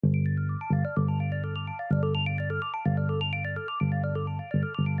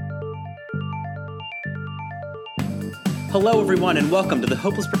Hello, everyone, and welcome to the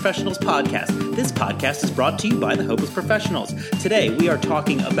Hopeless Professionals podcast. This podcast is brought to you by the Hopeless Professionals. Today, we are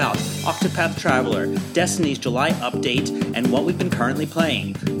talking about Octopath Traveler, Destiny's July update, and what we've been currently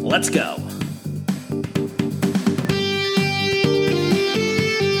playing. Let's go!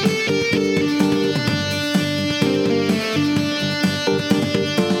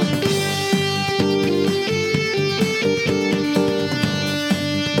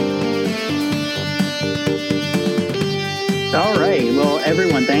 All right. Well,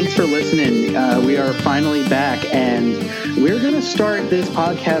 everyone, thanks for listening. We are finally back, and we're going to start this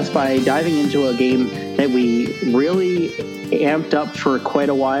podcast by diving into a game that we really amped up for quite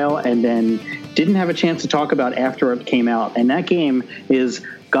a while and then didn't have a chance to talk about after it came out. And that game is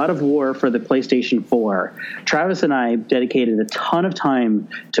God of War for the PlayStation 4. Travis and I dedicated a ton of time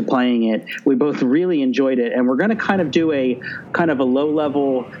to playing it. We both really enjoyed it, and we're going to kind of do a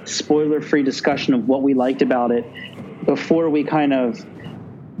low-level, spoiler-free discussion of what we liked about it before we kind of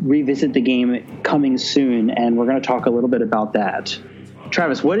revisit the game coming soon, and we're going to talk a little bit about that.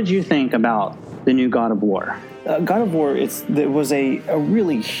 Travis, what did you think about the new God of War? God of War, there was a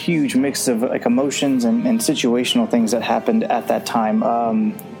really huge mix of like emotions and situational things that happened at that time.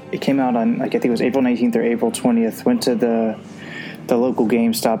 It came out on, I think it was April 19th or April 20th. Went to the local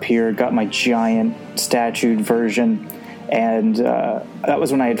GameStop here, got my giant statued version, and that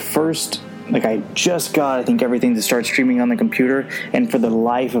was when I had first... I just got, I think, everything to start streaming on the computer, and for the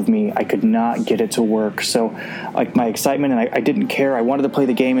life of me, I could not get it to work. So, my excitement, and I didn't care. I wanted to play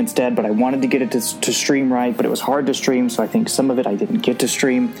the game instead, but I wanted to get it to stream right, but it was hard to stream, so I think some of it I didn't get to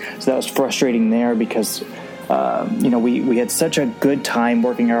stream. So that was frustrating there because, we had such a good time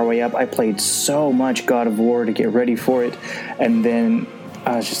working our way up. I played so much God of War to get ready for it, and then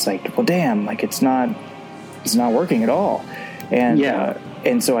I was just like, well, damn, it's not working at all. And yeah.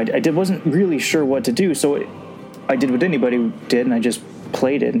 And so I wasn't really sure what to do. So I did what anybody did, and I just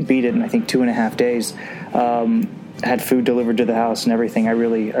played it and beat it in, I think, 2.5 days. Had food delivered to the house and everything. I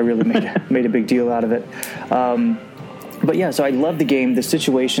really made a big deal out of it. But yeah, so I loved the game. The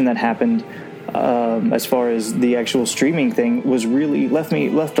situation that happened as far as the actual streaming thing was really left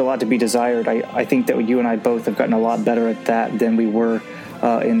a lot to be desired. I think that you and I both have gotten a lot better at that than we were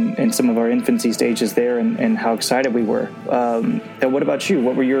in some of our infancy stages there, and how excited we were. And what about you?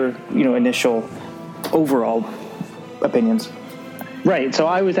 What were your initial overall opinions? Right. So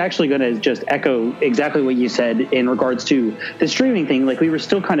I was actually going to just echo exactly what you said in regards to the streaming thing. We were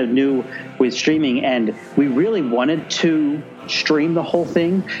still kind of new with streaming, and we really wanted to stream the whole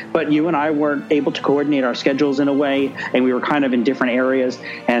thing, but you and I weren't able to coordinate our schedules in a way, and we were kind of in different areas,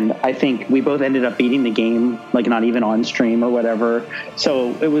 and I think we both ended up beating the game, not even on stream or whatever.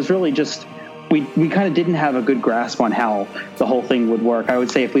 So it was really just we kind of didn't have a good grasp on how the whole thing would work. I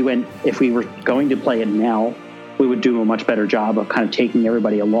would say if we were going to play it now, we would do a much better job of kind of taking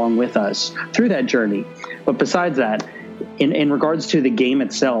everybody along with us through that journey. But besides that, in regards to the game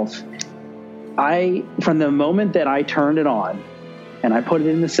itself, from the moment that I turned it on and I put it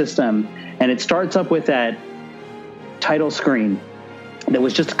in the system, and it starts up with that title screen that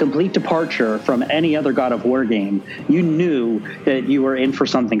was just a complete departure from any other God of War game, you knew that you were in for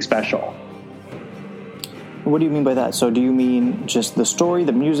something special. What do you mean by that? So do you mean just the story,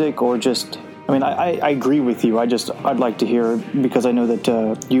 the music, or just... I agree with you. I'd like to hear, because I know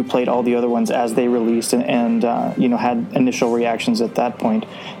that you played all the other ones as they released and had initial reactions at that point.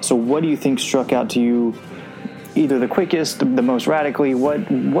 So what do you think struck out to you either the quickest, the most radically?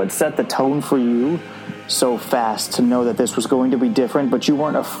 What set the tone for you so fast to know that this was going to be different, but you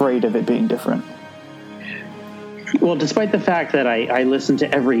weren't afraid of it being different? Well, despite the fact that I listened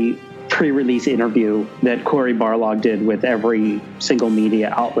to every pre-release interview that Cory Barlog did with every single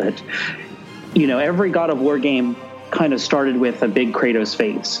media outlet, every God of War game kind of started with a big Kratos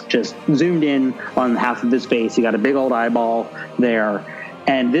face, just zoomed in on half of his face. You got a big old eyeball there.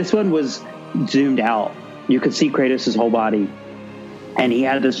 And this one was zoomed out. You could see Kratos' whole body. And he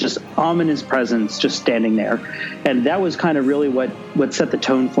had this just ominous presence just standing there. And that was kind of really what set the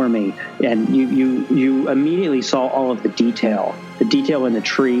tone for me. And you immediately saw all of the detail in the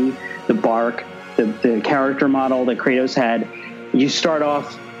tree, the bark, the character model that Kratos had. You start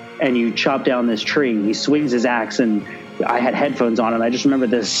off and you chop down this tree. He swings his axe, and I had headphones on, and I just remember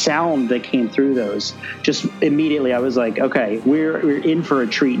the sound that came through those. Just immediately, I was like, okay, we're in for a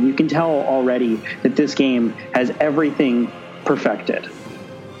treat. And you can tell already that this game has everything perfected.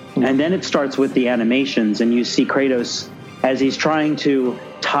 And then it starts with the animations, and you see Kratos as he's trying to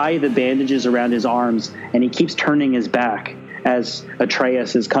tie the bandages around his arms, and he keeps turning his back as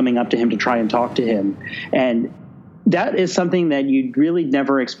Atreus is coming up to him to try and talk to him. And that is something that you really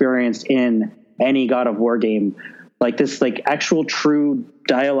never experienced in any God of War game like this like actual true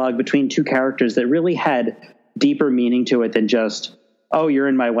dialogue between two characters that really had deeper meaning to it than just, oh, you're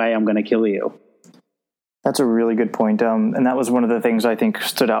in my way, I'm going to kill you. That's a really good point. And that was one of the things I think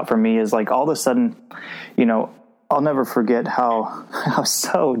stood out for me is like all of a sudden, you know, I'll never forget how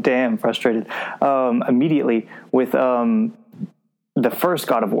so damn frustrated immediately with the first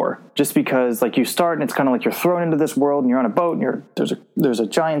God of War, just because like you start and it's kind of like you're thrown into this world and you're on a boat and there's a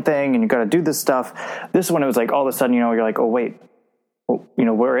giant thing and you got to do this stuff. This one, it was like all of a sudden, you know, you're like, oh wait, well, you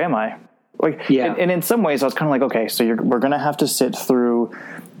know, where am I? Like, yeah. And in some ways I was kind of like, okay, so we're going to have to sit through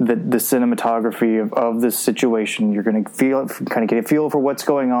the cinematography of this situation. You're going to kind of get a feel for what's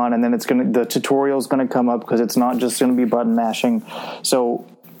going on. And then the tutorial is going to come up because it's not just going to be button mashing. So,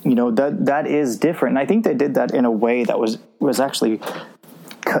 you know, that is different. And I think they did that in a way that was actually,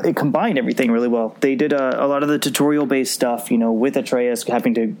 it combined everything really well. They did a lot of the tutorial based stuff, you know, with Atreus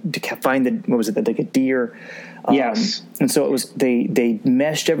having to find like a deer. Yes. And so it was, they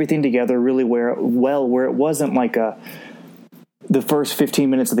meshed everything together really where it wasn't like the first 15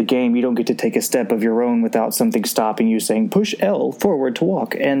 minutes of the game, you don't get to take a step of your own without something stopping you saying, push L forward to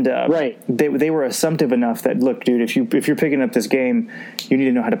walk. And right. They were assumptive enough that, look, dude, if you're picking up this game, you need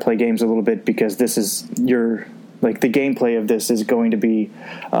to know how to play games a little bit because this is the gameplay of this is going to be,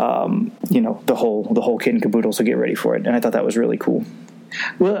 you know, the whole kit and caboodle. So get ready for it. And I thought that was really cool.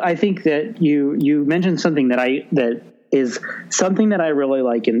 Well, I think that you mentioned something that is something that I really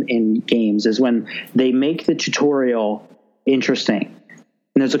like in games is when they make the tutorial interesting.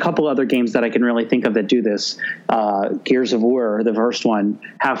 And there's a couple other games that I can really think of that do this. Gears of War, the first one,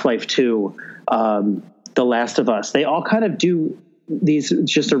 Half-Life 2, The Last of Us. They all kind of do these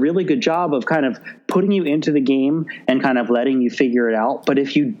just a really good job of kind of putting you into the game and kind of letting you figure it out. But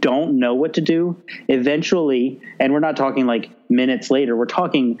if you don't know what to do, eventually, and we're not talking like minutes later, we're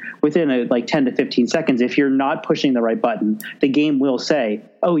talking within like 10 to 15 seconds. If you're not pushing the right button, the game will say,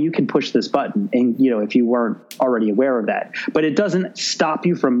 oh, you can push this button. And, you know, if you weren't already aware of that, but it doesn't stop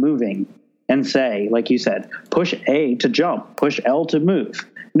you from moving and say, like you said, push A to jump, push L to move.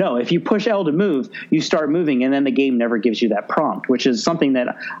 No, if you push L to move, you start moving, and then the game never gives you that prompt, which is something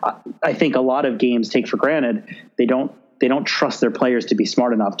that I think a lot of games take for granted. They don't trust their players to be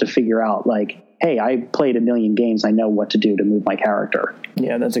smart enough to figure out, like, hey, I played a million games. I know what to do to move my character.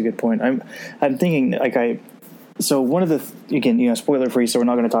 Yeah, that's a good point. I'm thinking, so one of the, again, you know, spoiler free, so we're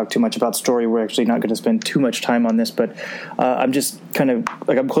not going to talk too much about story. We're actually not going to spend too much time on this, but I'm just kind of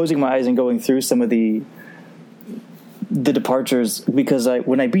like, I'm closing my eyes and going through some of the departures because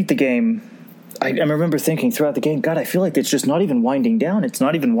when I beat the game, I remember thinking throughout the game, God, I feel like it's just not even winding down. It's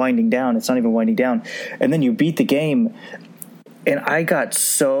not even winding down. It's not even winding down. And then you beat the game, and I got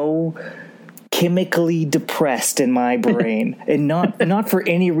so chemically depressed in my brain, and not for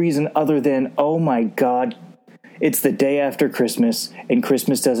any reason other than, oh my God, it's the day after Christmas, and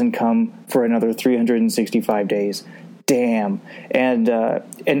Christmas doesn't come for another 365 days. Damn. And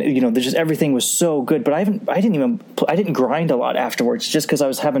you know, there's just, everything was so good, but I didn't grind a lot afterwards just because I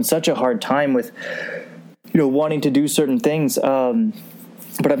was having such a hard time with, you know, wanting to do certain things.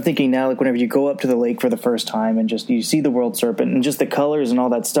 But I'm thinking now, like whenever you go up to the lake for the first time and just you see the world serpent and just the colors and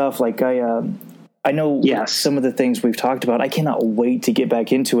all that stuff, like I know some of the things we've talked about. I cannot wait to get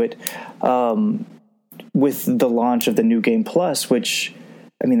back into it with the launch of the New Game Plus, which,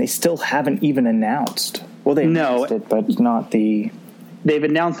 I mean, they still haven't even announced. Well, they announced it, but not the... They've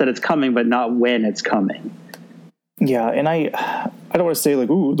announced that it's coming, but not when it's coming. Yeah, and I don't want to say, like,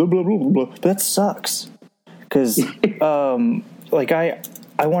 ooh, blah, blah, blah, blah, but that sucks. Because, like, I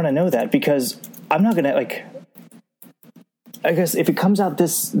want to know that, because I'm not going to, like... I guess if it comes out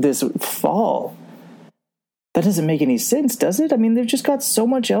this fall, that doesn't make any sense, does it? I mean, they've just got so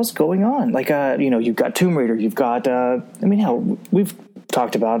much else going on. Like, you know, you've got Tomb Raider, you've got... I mean, hell, we've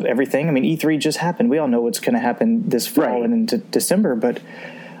talked about everything. I mean, E3 just happened. We all know what's going to happen this fall and into December, but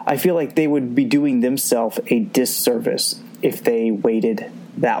I feel like they would be doing themselves a disservice if they waited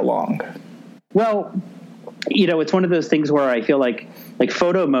that long. Well, you know, it's one of those things where I feel like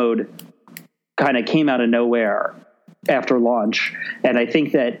photo mode kind of came out of nowhere after launch, and I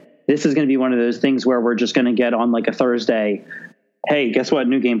think that this is going to be one of those things where we're just going to get on like a Thursday, hey, guess what?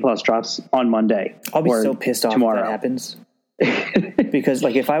 New Game Plus drops on Monday. I'll be so pissed off tomorrow. If that happens. Because,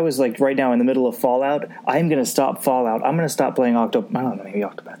 like, if I was, like, right now in the middle of Fallout, I'm going to stop Fallout. I'm going to stop playing I don't know, maybe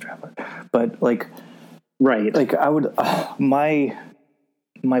Octopath Traveler. But, like... Right. Like, I would... my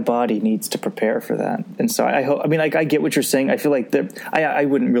body needs to prepare for that. And so I hope... I mean, like, I get what you're saying. I feel like I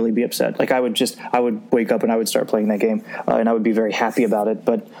wouldn't really be upset. Like, I would wake up and I would start playing that game, and I would be very happy about it.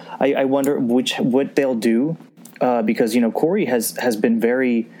 But I wonder what they'll do, because, you know, Corey has been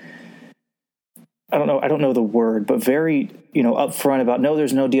very... I don't know the word, but very, upfront about, no,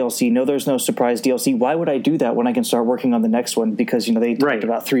 there's no DLC, no, there's no surprise DLC. Why would I do that when I can start working on the next one? Because, they talked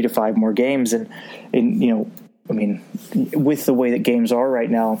about 3 to 5 more games, and with the way that games are right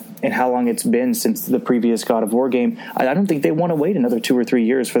now and how long it's been since the previous God of War game, I don't think they want to wait another 2 or 3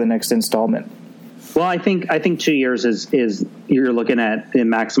 years for the next installment. Well, I think 2 years is you're looking at the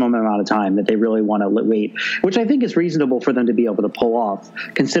maximum amount of time that they really want to wait, which I think is reasonable for them to be able to pull off,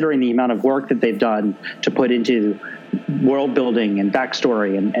 considering the amount of work that they've done to put into world building and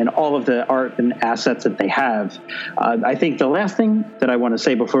backstory and all of the art and assets that they have. I think the last thing that I want to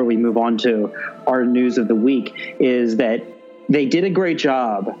say before we move on to our news of the week is that they did a great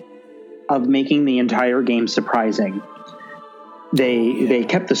job of making the entire game surprising. They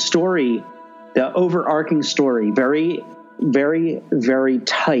kept the story, the overarching story, very, very, very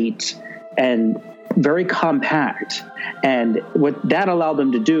tight and very compact. And what that allowed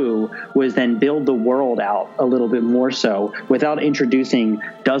them to do was then build the world out a little bit more so without introducing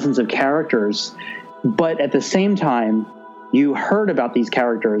dozens of characters. But at the same time, you heard about these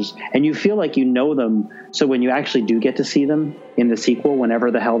characters and you feel like you know them. So when you actually do get to see them in the sequel,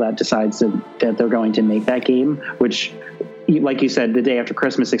 whenever the hell that decides that they're going to make that game, which, like you said, the day after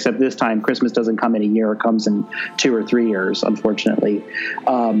Christmas, except this time Christmas doesn't come in a year, it comes in 2 or 3 years, unfortunately.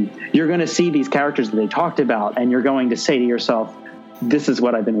 You're going to see these characters that they talked about, and you're going to say to yourself, this is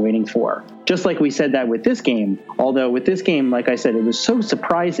what I've been waiting for. Just like we said that with this game, although with this game, like I said, it was so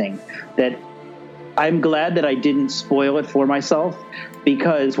surprising that I'm glad that I didn't spoil it for myself,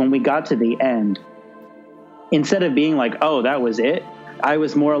 because when we got to the end, instead of being like, oh, that was it, I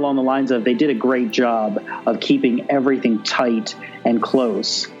was more along the lines of they did a great job of keeping everything tight and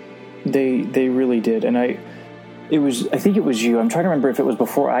close. They really did. And I think it was you. I'm trying to remember if it was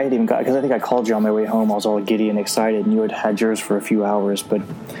before I had even got, because I think I called you on my way home. I was all giddy and excited, and you had yours for a few hours. But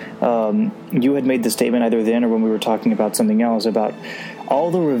you had made the statement either then or when we were talking about something else about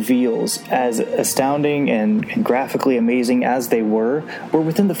all the reveals, as astounding and graphically amazing as they were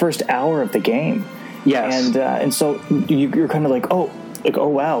within the first hour of the game. Yes. And so you're kind of like, oh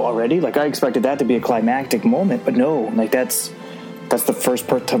wow, already? Like, I expected that to be a climactic moment, but no, like that's the first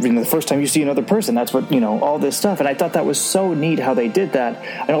the first time you see another person. That's what, all this stuff. And I thought that was so neat how they did that.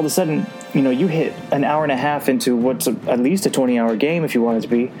 And all of a sudden, you hit an hour and a half into what's at least a 20-hour game, if you want it to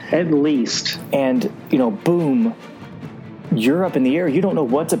be. At least. And, boom, you're up in the air. You don't know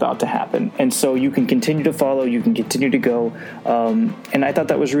what's about to happen. And so you can continue to follow, you can continue to go. And I thought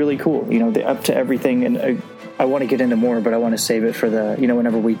that was really cool, the up to everything. And I want to get into more, but I want to save it for the,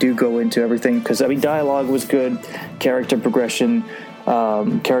 whenever we do go into everything. Because, dialogue was good, character progression,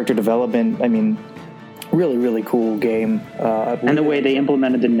 character development. Really, really cool game. And the way they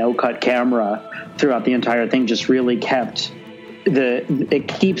implemented the no-cut camera throughout the entire thing just really kept it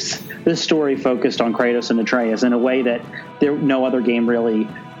keeps the story focused on Kratos and Atreus in a way that no other game really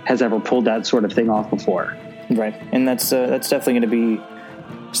has ever pulled that sort of thing off before. Right, and that's definitely going to be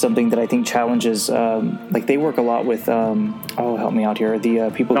something that I think challenges. Like, they work a lot with. Help me out here.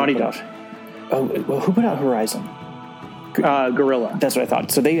 The people. Naughty Dog. Who put out Horizon? Guerrilla. That's what I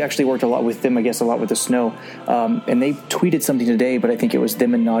thought. So they actually worked a lot with them, I guess, a lot with the snow. And they tweeted something today, but I think it was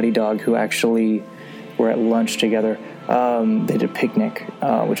them and Naughty Dog who actually were at lunch together. They did a picnic,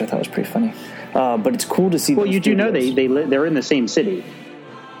 which I thought was pretty funny. But it's cool to see. Well, you do know they're in the same city.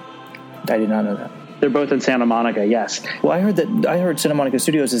 I did not know that. They're both in Santa Monica. Yes. Well, I heard Santa Monica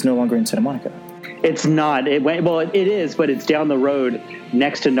Studios is no longer in Santa Monica. It's not. It is, but it's down the road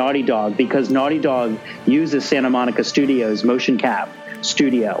next to Naughty Dog, because Naughty Dog uses Santa Monica Studios motion cap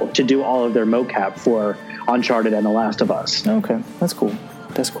studio to do all of their mocap for Uncharted and The Last of Us. Okay, that's cool.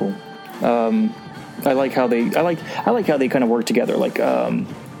 I like how they kind of work together. Like,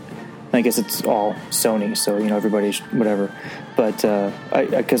 I guess it's all Sony, so everybody's whatever. But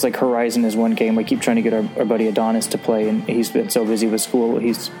because like Horizon is one game, I keep trying to get our buddy Adonis to play, and he's been so busy with school.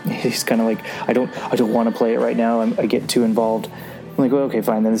 He's kind of like, I don't want to play it right now. I get too involved. I'm like, well, okay,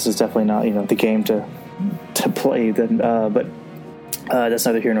 fine. Then this is definitely not the game to play. Then, but that's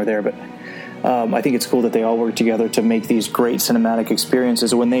neither here nor there. But I think it's cool that they all work together to make these great cinematic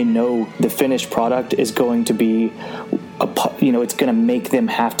experiences when they know the finished product is going to be, it's going to make them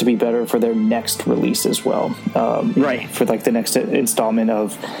have to be better for their next release as well. Right. For like the next installment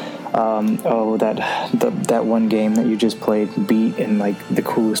of, that one game that you just played beat in like the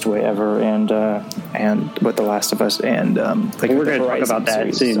coolest way ever, and with The Last of Us, and we're going to talk about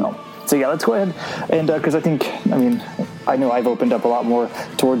that soon. So yeah, let's go ahead and because I think I know I've opened up a lot more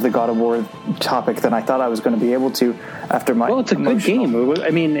towards the God of War topic than I thought I was going to be able to after my. Well, it's a good game. I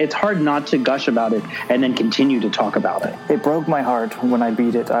mean, it's hard not to gush about it and then continue to talk about it. It broke my heart when I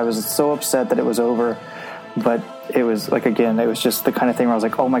beat it. I was so upset that it was over, but it was like, again, it was just the kind of thing where I was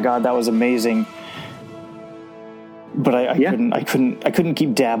like, oh my God, that was amazing. But I couldn't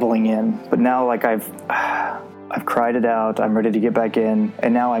keep dabbling in. But now, like, I've cried it out. I'm ready to get back in,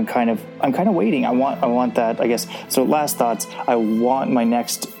 and now I'm kind of waiting. I want that, I guess. So last thoughts. I want my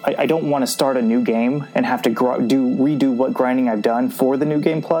next. I don't want to start a new game and have to redo what grinding I've done for the new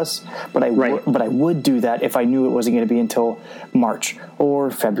game plus. But I would do that if I knew it wasn't going to be until March or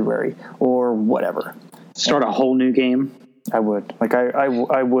February or whatever. Start a whole new game. I would. Like, I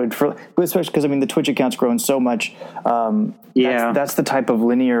would, especially because, I mean, the Twitch account's grown so much. That's the type of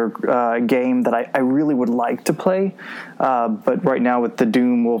linear game that I really would like to play. But right now with the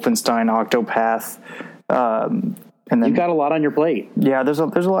Doom, Wolfenstein, Octopath, and then you've got a lot on your plate. Yeah, there's a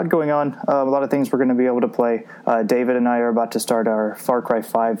lot going on. A lot of things we're going to be able to play. David and I are about to start our Far Cry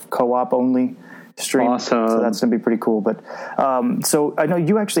 5 co-op only stream. Awesome. So that's going to be pretty cool. But so I know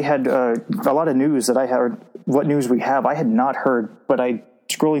you actually had a lot of news that I heard. What news we have, I had not heard, but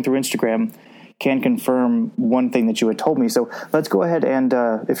scrolling through Instagram can confirm one thing that you had told me. So let's go ahead and,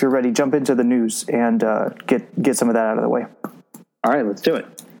 if you're ready, jump into the news and get some of that out of the way. All right, let's do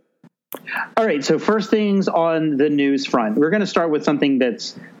it. All right, so first things on the news front. We're going to start with something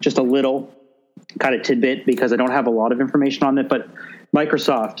that's just a little kind of tidbit because I don't have a lot of information on it, but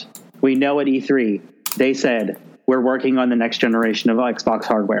Microsoft, we know at E3, they said, we're working on the next generation of Xbox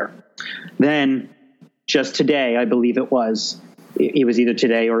hardware. Then just today, I believe it was either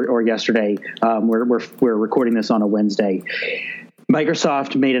today or yesterday. We're recording this on a Wednesday.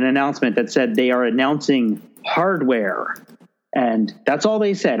 Microsoft made an announcement that said they are announcing hardware, and that's all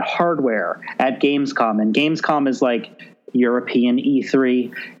they said, hardware, at Gamescom. And Gamescom is like European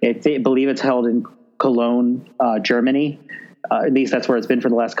E3. I believe it's held in Cologne, Germany. At least that's where it's been for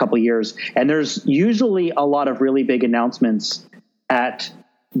the last couple of years. And there's usually a lot of really big announcements at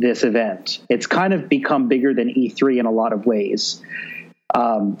this event. It's kind of become bigger than E3 in a lot of ways.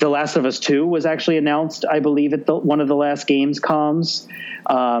 The Last of Us 2 was actually announced, I believe, at one of the last Gamescoms.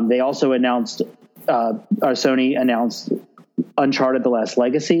 They also announced, Sony announced Uncharted: The Last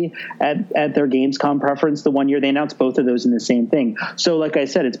Legacy at their Gamescom preference the one year. They announced both of those in the same thing. So like I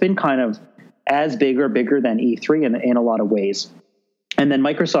said, it's been kind of as big or bigger than E3 in a lot of ways. And then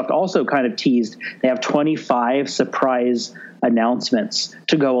Microsoft also kind of teased they have 25 surprise announcements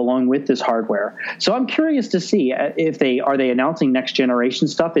to go along with this hardware. So I'm curious to see if are they announcing next generation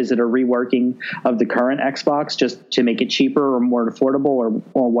stuff? Is it a reworking of the current Xbox just to make it cheaper or more affordable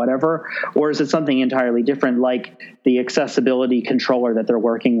or whatever? Or is it something entirely different, like the accessibility controller that they're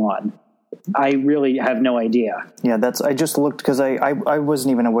working on? I really have no idea. Yeah, I just looked because I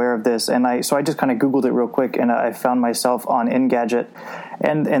wasn't even aware of this, and I just kind of Googled it real quick, and I found myself on Engadget,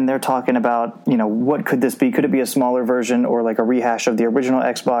 and they're talking about, what could this be? Could it be a smaller version or like a rehash of the original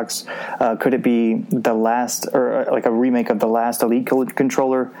Xbox? Could it be the last, or like a remake of the last Elite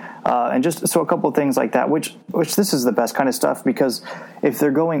controller? And just so a couple of things like that, which this is the best kind of stuff, because if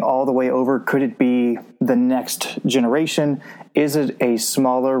they're going all the way over, could it be the next generation? Is it a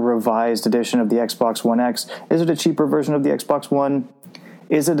smaller, revised edition of the Xbox One X? Is it a cheaper version of the Xbox One?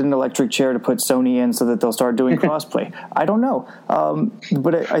 Is it an electric chair to put Sony in so that they'll start doing crossplay? I don't know,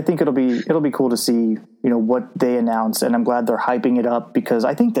 but I think it'll be cool to see what they announce, and I'm glad they're hyping it up, because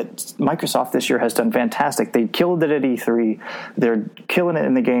I think that Microsoft this year has done fantastic. They killed it at E3. They're killing it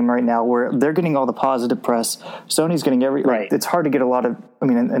in the game right now, where they're getting all the positive press. Sony's getting right. It's hard to get a lot of. I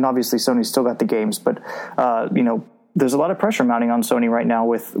mean, and obviously Sony's still got the games, but there's a lot of pressure mounting on Sony right now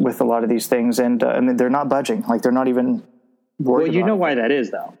with a lot of these things, and they're not budging. Like, they're not even worried. Well, you know why that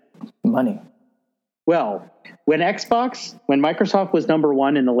is, though. Money. Well, when Microsoft was number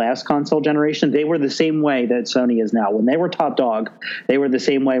one in the last console generation, they were the same way that Sony is now. When they were top dog, they were the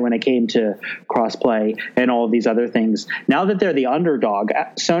same way when it came to crossplay and all of these other things. Now that they're the underdog,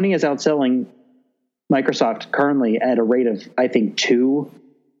 Sony is outselling Microsoft currently at a rate of, I think,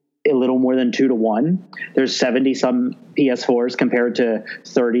 a little more than 2 to 1. There's 70 some PS4s compared to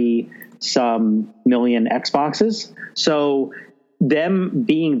 30 some million Xboxes. So them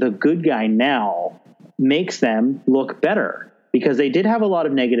being the good guy now makes them look better, because they did have a lot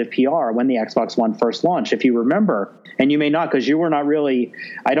of negative PR when the Xbox One first launched, if you remember. And you may not, because you were not really,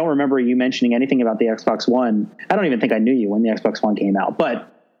 I don't remember you mentioning anything about the Xbox One. I don't even think I knew you when the Xbox One came out.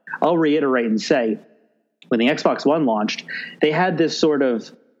 But I'll reiterate and say, when the Xbox One launched, they had this sort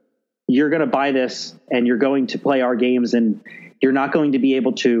of, you're going to buy this and you're going to play our games, and you're not going to be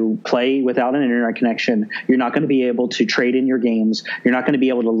able to play without an internet connection. You're not going to be able to trade in your games. You're not going to be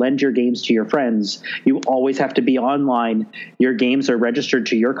able to lend your games to your friends. You always have to be online. Your games are registered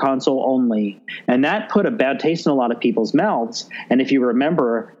to your console only. And that put a bad taste in a lot of people's mouths. And if you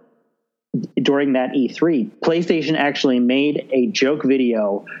remember, during that E3, PlayStation actually made a joke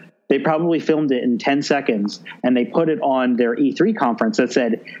video. They probably filmed it in 10 seconds, and they put it on their E3 conference that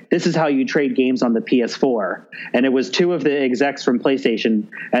said, this is how you trade games on the PS4. And it was two of the execs from PlayStation,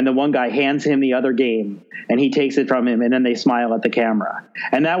 and the one guy hands him the other game, and he takes it from him, and then they smile at the camera.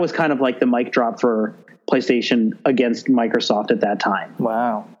 And that was kind of like the mic drop for PlayStation against Microsoft at that time.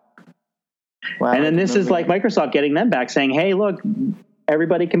 Wow. And then this is like Microsoft getting them back, saying, hey, look,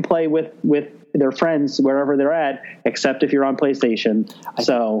 everybody can play with their friends wherever they're at, except if you're on PlayStation.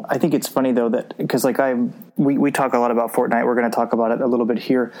 I think it's funny though that because like we talk a lot about Fortnite. We're going to talk about it a little bit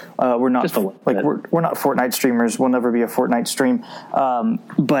here. We're not we're not Fortnite streamers. We'll never be a Fortnite stream.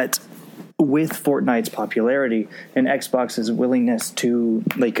 But with Fortnite's popularity and Xbox's willingness to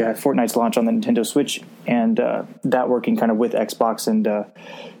Fortnite's launch on the Nintendo Switch and that working kind of with Xbox and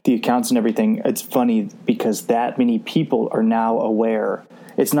the accounts and everything, it's funny because that many people are now aware.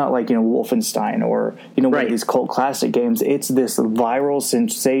 It's not like, Wolfenstein or, one of these cult classic games. It's this viral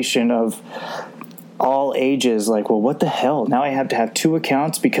sensation of all ages. Like, well, what the hell? Now I have to have two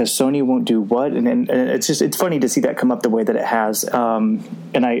accounts because Sony won't do what? And it's funny to see that come up the way that it has. And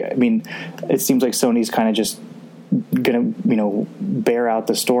I mean, it seems like Sony's kind of just going to, bear out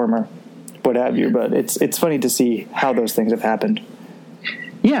the storm or what have you. But it's funny to see how those things have happened.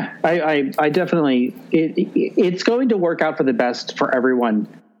 Yeah, I definitely, it's going to work out for the best for everyone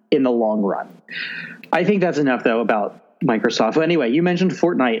in the long run. I think that's enough, though, about Microsoft. Well, anyway, you mentioned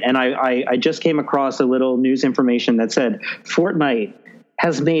Fortnite, and I just came across a little news information that said Fortnite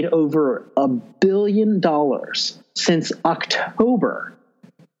has made over $1 billion since October.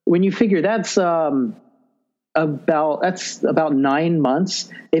 When you figure that's about 9 months.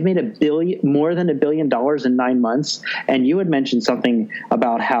 They've made more than $1 billion in 9 months. And you had mentioned something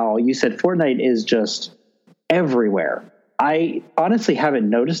about how you said Fortnite is just everywhere. I honestly haven't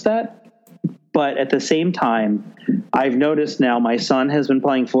noticed that, but at the same time, I've noticed now my son has been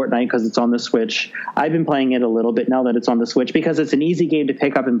playing Fortnite because it's on the Switch. I've been playing it a little bit now that it's on the Switch because it's an easy game to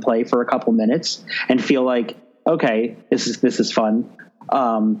pick up and play for a couple minutes and feel like, okay, this is fun.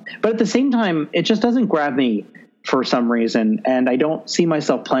 But at the same time, it just doesn't grab me for some reason, and I don't see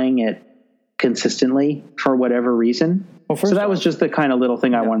myself playing it consistently for whatever reason. Well, so that was just the kind of little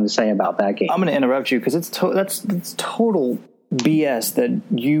thing I wanted to say about that game. I'm going to interrupt you because it's total BS that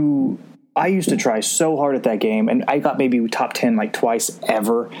I used to try so hard at that game, and I got maybe top 10 like twice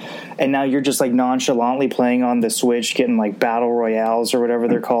ever, and now you're just like nonchalantly playing on the Switch, getting like battle royales or whatever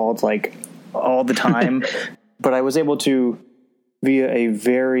they're called, like all the time. But I was able to, via a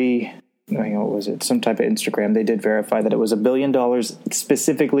very, what was it? Some type of Instagram. They did verify that it was $1 billion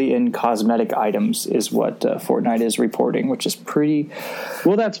specifically in cosmetic items is what Fortnite is reporting, which is pretty.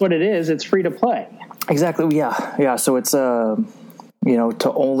 Well, that's what it is. It's free to play. Exactly. Yeah. So it's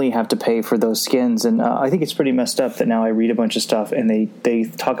to only have to pay for those skins, and I think it's pretty messed up that now I read a bunch of stuff and they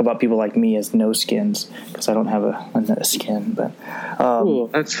talk about people like me as no skins because I don't have a skin. But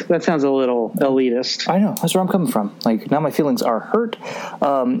that sounds a little elitist. I know, that's where I'm coming from. Like, now my feelings are hurt.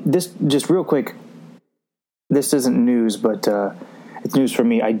 This just real quick. This isn't news, but it's news for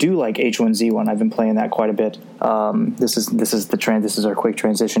me. I do like H1Z1. I've been playing that quite a bit. This is our quick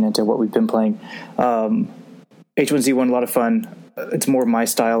transition into what we've been playing. H1Z1, a lot of fun. It's more my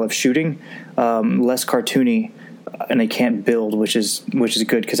style of shooting, less cartoony, and I can't build, which is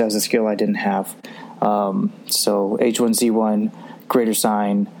good because that was a skill I didn't have. So H1Z1, Greater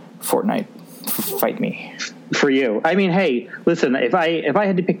Sign, Fortnite, fight me. For you, I mean, hey, listen. If I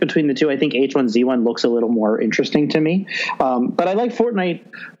had to pick between the two, I think H1Z1 looks a little more interesting to me. But I like Fortnite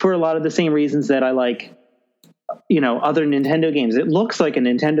for a lot of the same reasons that I like, other Nintendo games. It looks like a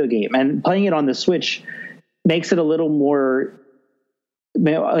Nintendo game, and playing it on the Switch makes it a little more,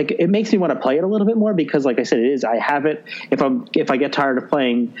 like, it makes me want to play it a little bit more because, like I said, I have it. If I get tired of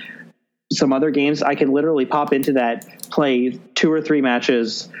playing some other games, I can literally pop into that, play 2 or 3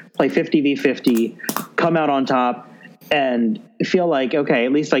 matches, play 50v50, come out on top, and feel like, okay,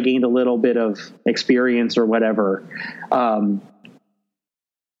 at least I gained a little bit of experience or whatever.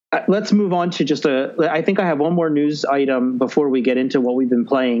 Let's move on to I think I have one more news item before we get into what we've been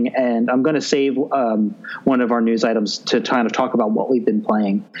playing, and I'm going to save one of our news items to kind of talk about what we've been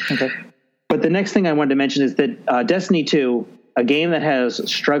playing. Okay. But the next thing I wanted to mention is that Destiny 2, a game that has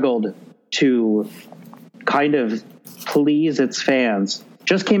struggled to kind of please its fans,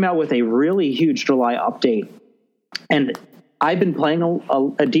 just came out with a really huge July update. And I've been playing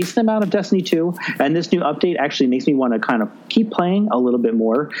a decent amount of Destiny 2, and this new update actually makes me want to kind of keep playing a little bit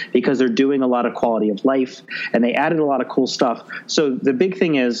more because they're doing a lot of quality of life, and they added a lot of cool stuff. So the big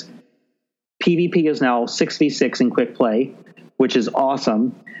thing is PvP is now 6v6 in quick play, which is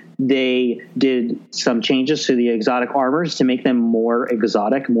awesome. They did some changes to the exotic armors to make them more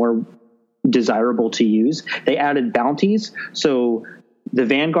exotic, more desirable to use. They added bounties, so the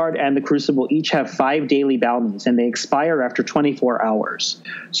Vanguard and the Crucible each have 5 daily bounties, and they expire after 24 hours.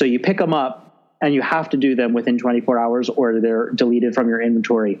 So you pick them up, and you have to do them within 24 hours, or they're deleted from your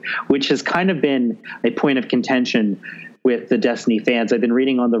inventory, which has kind of been a point of contention with the Destiny fans. I've been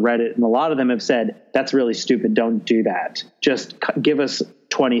reading on the Reddit, and a lot of them have said, that's really stupid. Don't do that. Just give us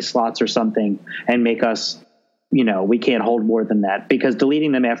 20 slots or something and make us, we can't hold more than that, because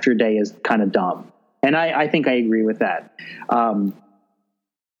deleting them after a day is kind of dumb. And I think I agree with that.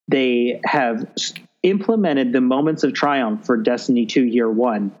 They have implemented the Moments of Triumph for Destiny 2 Year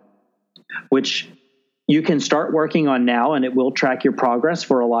 1, which you can start working on now, and it will track your progress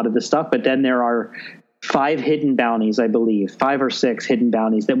for a lot of the stuff. But then there are 5 hidden bounties, I believe, 5 or 6 hidden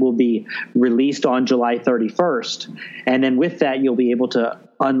bounties that will be released on July 31st. And then with that, you'll be able to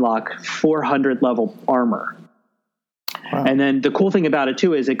unlock 400 level armor. Wow. And then the cool thing about it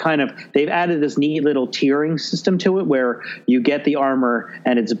too is they've added this neat little tiering system to it where you get the armor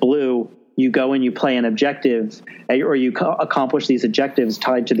and it's blue. You go and you play an objective, or you accomplish these objectives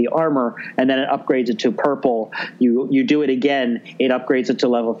tied to the armor, and then it upgrades it to purple. You do it again, it upgrades it to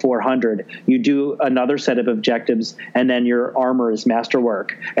level 400. You do another set of objectives, and then your armor is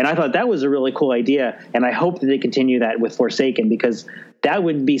masterwork. And I thought that was a really cool idea, and I hope that they continue that with Forsaken, because that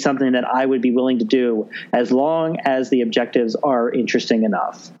would be something that I would be willing to do as long as the objectives are interesting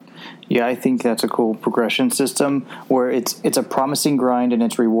enough. Yeah, I think that's a cool progression system where it's a promising grind and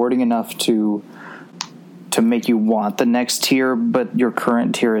it's rewarding enough to make you want the next tier, but your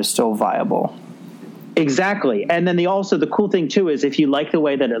current tier is still viable. Exactly. And then the cool thing too is if you like the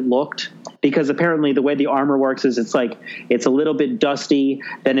way that it looked, because apparently the way the armor works is it's a little bit dusty,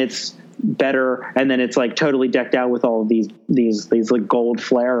 then it's better, and then it's like totally decked out with all of these like gold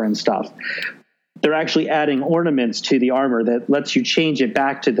flare and stuff. They're actually adding ornaments to the armor that lets you change it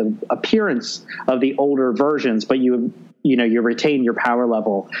back to the appearance of the older versions, but you retain your power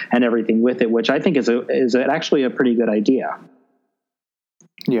level and everything with it, which I think is actually a pretty good idea.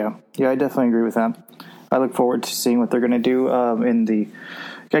 Yeah, I definitely agree with that. I look forward to seeing what they're going to do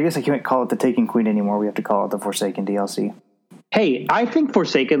I guess I can't call it the Taken Queen anymore. We have to call it the Forsaken DLC. Hey, I think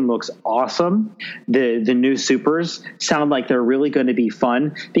Forsaken looks awesome. The new supers sound like they're really going to be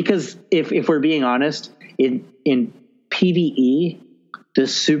fun, because if we're being honest, in PvE, the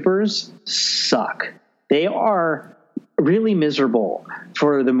supers suck. They are really miserable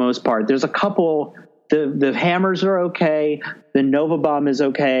for the most part. There's a couple. The hammers are okay. The Nova Bomb is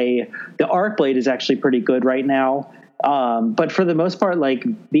okay. The Arcblade is actually pretty good right now. But for the most part, like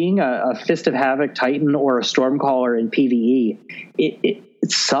being a Fist of Havoc Titan or a Stormcaller in PvE,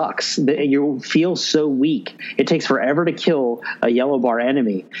 it sucks. You feel so weak. It takes forever to kill a yellow bar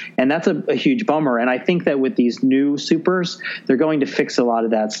enemy, and that's a huge bummer. And I think that with these new supers, they're going to fix a lot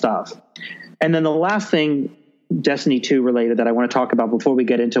of that stuff. And then the last thing, Destiny 2 related, that I want to talk about before we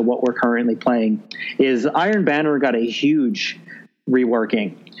get into what we're currently playing is Iron Banner got a huge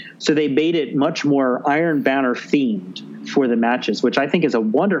reworking. So they made it much more Iron Banner themed for the matches, which I think is a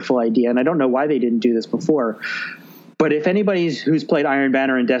wonderful idea. And I don't know why they didn't do this before. But if anybody who's played Iron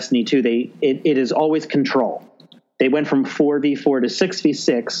Banner in Destiny 2, it is always control. They went from 4v4 to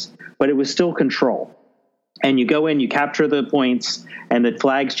 6v6, but it was still control. And you go in, you capture the points, and the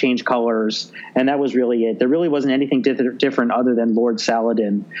flags change colors, and that was really it. There really wasn't anything different other than Lord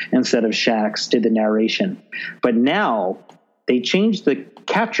Saladin instead of Shaxx did the narration. But now they changed the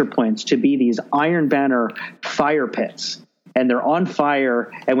capture points to be these Iron Banner fire pits. And they're on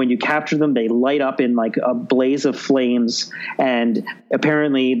fire, and when you capture them, they light up in like a blaze of flames. And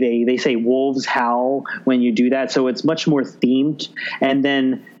apparently they say wolves howl when you do that, so it's much more themed. And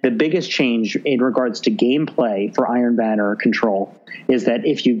then the biggest change in regards to gameplay for Iron Banner control is that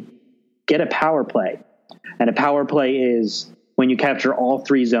if you get a power play, and a power play is when you capture all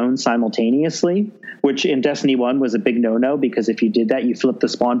 3 zones simultaneously, which in Destiny 1 was a big no-no, because if you did that, you flip the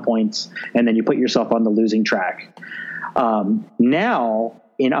spawn points, and then you put yourself on the losing track. Now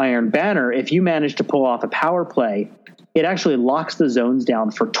in Iron Banner, if you manage to pull off a power play, it actually locks the zones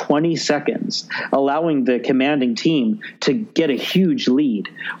down for 20 seconds, allowing the commanding team to get a huge lead,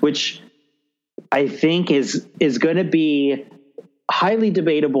 which I think is going to be highly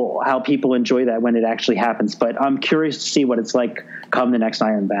debatable how people enjoy that when it actually happens, but I'm curious to see what it's like come the next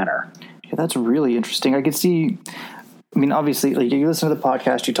Iron Banner. Yeah, that's really interesting. I could see, I mean, obviously, like, you listen to the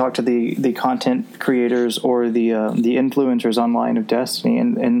podcast, you talk to the content creators or the influencers online of Destiny,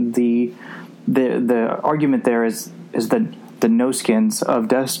 and the argument there is that the no skins of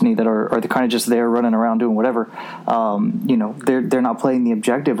Destiny that are the kind of just there running around doing whatever, they're not playing the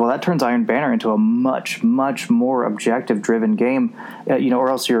objective. Well, that turns Iron Banner into a much, much more objective driven game, or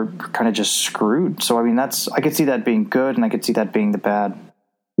else you're kind of just screwed. So, I mean, I could see that being good, and I could see that being the bad.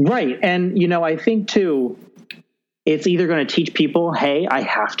 Right. And, I think too, it's either going to teach people, hey, I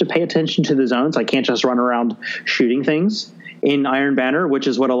have to pay attention to the zones. I can't just run around shooting things in Iron Banner, which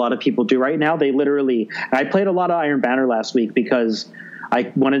is what a lot of people do right now. I played a lot of Iron Banner last week because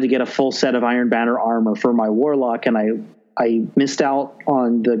I wanted to get a full set of Iron Banner armor for my Warlock, and I missed out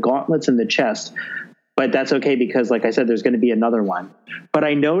on the gauntlets and the chest. But that's okay because, like I said, there's going to be another one. But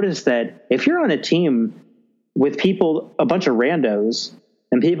I noticed that if you're on a team with people, a bunch of randos,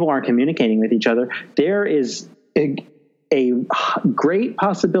 and people aren't communicating with each other, there is a great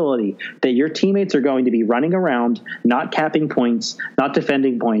possibility that your teammates are going to be running around, not capping points, not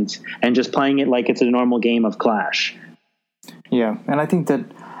defending points, and just playing it like it's a normal game of Clash. Yeah, and I think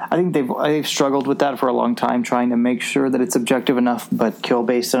they've struggled with that for a long time, trying to make sure that it's objective enough but kill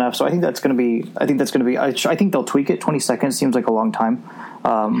based enough. So I think I think they'll tweak it. 20 seconds seems like a long time.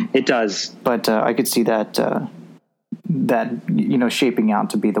 It does, but I could see that shaping out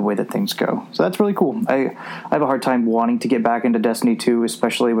to be the way that things go. So that's really cool. I have a hard time wanting to get back into Destiny 2,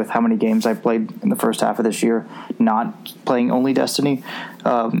 especially with how many games I played in the first half of this year, not playing only Destiny.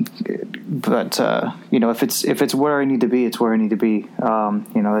 But if it's where I need to be, it's where I need to be.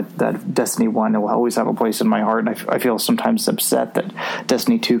 That Destiny 1 will always have a place in my heart. And I feel sometimes upset that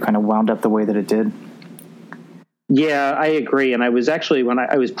Destiny 2 kind of wound up the way that it did. Yeah, I agree. And I was actually, when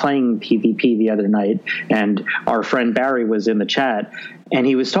I was playing PvP the other night, and our friend Barry was in the chat, and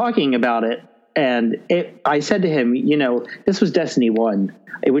he was talking about it, and I said to him, this was Destiny 1.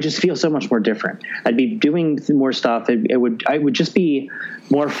 It would just feel so much more different. I'd be doing more stuff. I would just be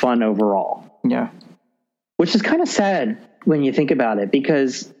more fun overall. Yeah. Which is kind of sad when you think about it,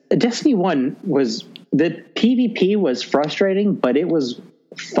 because Destiny 1 the PvP was frustrating, but it was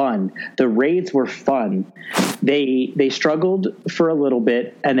fun. The raids were fun. They struggled for a little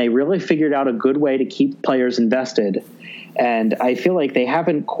bit, and they really figured out a good way to keep players invested. And I feel like they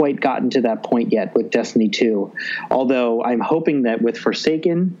haven't quite gotten to that point yet with Destiny 2. Although I'm hoping that with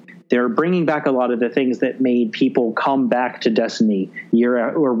Forsaken, they're bringing back a lot of the things that made people come back to Destiny year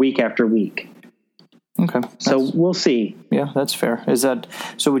or week after week. Okay. So we'll see. Yeah, that's fair.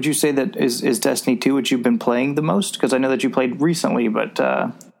 So would you say that is Destiny 2 what you've been playing the most? Because I know that you played recently, but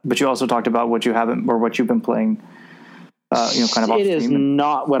you also talked about what you haven't, or what you've been playing, kind of off It is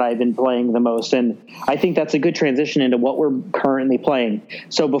not what I've been playing the most, and I think that's a good transition into what we're currently playing.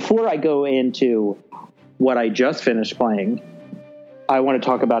 So before I go into what I just finished playing, I want to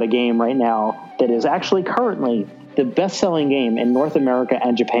talk about a game right now that is actually currently the best-selling game in North America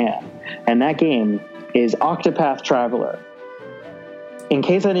and Japan, and that game is Octopath Traveler. In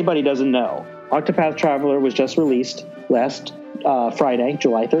case anybody doesn't know, Octopath Traveler was just released last Friday,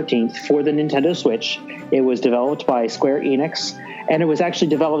 July 13th, for the Nintendo Switch. It was developed by Square Enix, and it was actually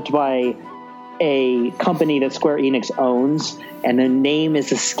developed by a company that Square Enix owns, and the name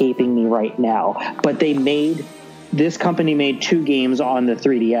is escaping me right now. But this company made 2 games on the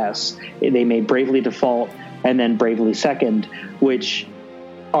 3DS. They made Bravely Default and then Bravely Second, which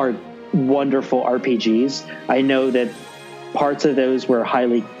are wonderful RPGs. I know that parts of those were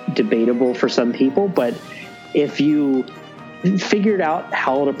highly debatable for some people, but if you figured out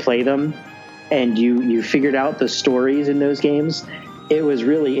how to play them and you figured out the stories in those games, it was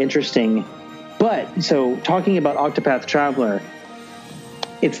really interesting. But so talking about Octopath Traveler,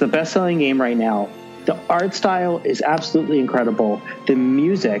 it's the best-selling game right now. The art style is absolutely incredible. The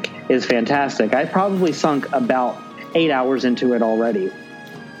music is fantastic. I probably sunk about 8 hours into it already,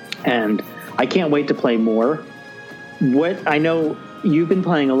 and I can't wait to play more. I know you've been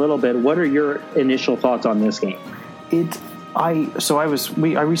playing a little bit. What are your initial thoughts on this game? I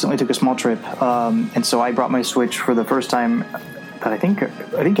recently took a small trip, and so I brought my Switch for the first time that I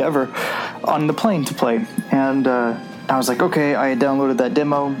think ever on the plane to play. And I was like, okay, I had downloaded that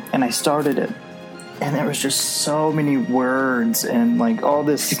demo and I started it, and there was just so many words and like all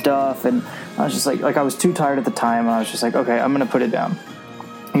this stuff, and I was just like I was too tired at the time, and I was just like, okay, I'm gonna put it down.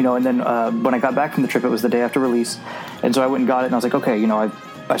 And then when I got back from the trip, it was the day after release, and so I went and got it, and I was like, okay,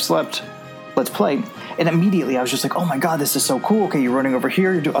 I slept, let's play. And immediately I was just like, oh my god, this is so cool. Okay, you're running over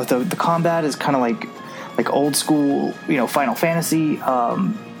here. The combat is kind of like old school, Final Fantasy.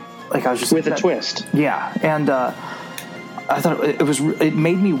 Like I was just with a twist. Yeah, and I thought it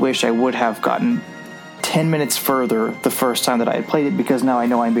made me wish I would have gotten 10 minutes further the first time that I had played it, because now I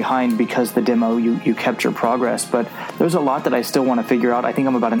know I'm behind because the demo you kept your progress. But there's a lot that I still want to figure out. I think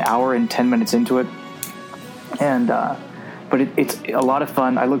I'm about an hour and 10 minutes into it, and but it's a lot of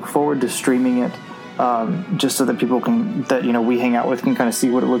fun. I look forward to streaming it, just so that people we hang out with can kind of see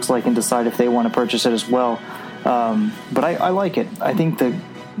what it looks like and decide if they want to purchase it as well. But I like it. I think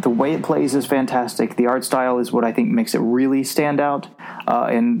the way it plays is fantastic. The art style is what I think makes it really stand out,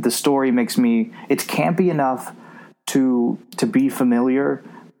 and the story makes it's campy enough to be familiar,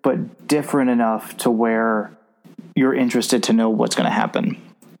 but different enough to where you're interested to know what's going to happen.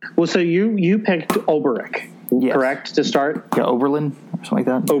 Well, so you picked Olberic, yes, correct, to start? Yeah, Oberlin or something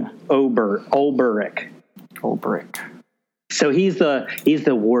like that. Olberic. So he's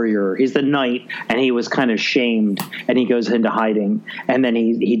the warrior, he's the knight, and he was kind of shamed, and he goes into hiding, and then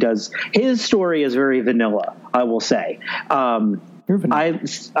he does. His story is very vanilla, I will say.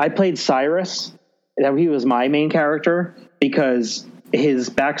 I played Cyrus. That he was my main character because his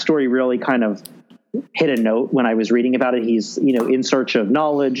backstory really kind of hit a note when I was reading about it. He's in search of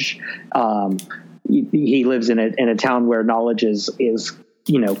knowledge. He lives in a town where knowledge is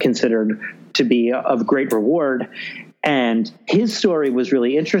considered to be of great reward. And his story was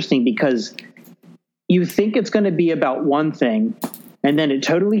really interesting because you think it's going to be about one thing, and then it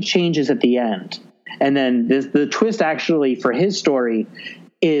totally changes at the end. And then the twist actually for his story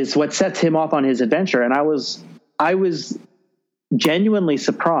is what sets him off on his adventure. And I was genuinely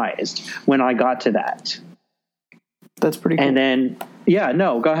surprised when I got to that. That's pretty cool. And then,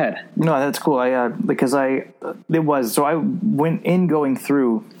 go ahead. No, that's cool. So I went in going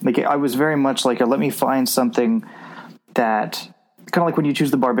through, I was very much like, let me find something that, kind of like when you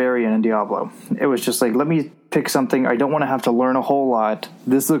choose the barbarian in Diablo. It was just like, let me pick something. I don't want to have to learn a whole lot.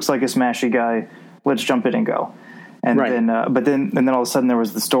 This looks like a smashy guy. Let's jump in and go. And right. then all of a sudden there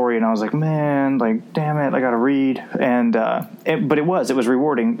was the story, and I was like, man, damn it, I got to read. And but it was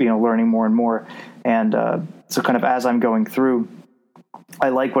rewarding, learning more and more. And so kind of as I'm going through, I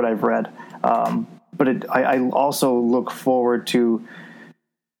like what I've read. But I also look forward to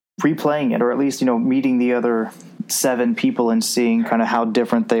replaying it, or at least, meeting the other 7 people and seeing kind of how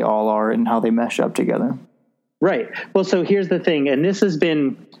different they all are and how they mesh up together. Right. Well, so here's the thing, and this has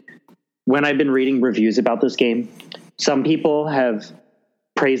been, when I've been reading reviews about this game, some people have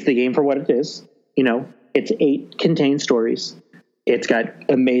praised the game for what it is. It's 8 contained stories. It's got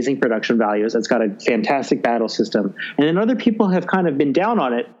amazing production values. It's got a fantastic battle system. And then other people have kind of been down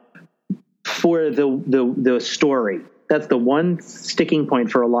on it for the story. That's the one sticking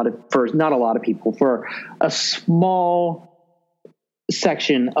point for not a lot of people, for a small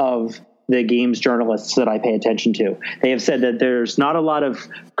section of the games journalists that I pay attention to. They have said that there's not a lot of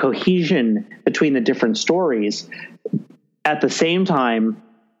cohesion between the different stories. At the same time,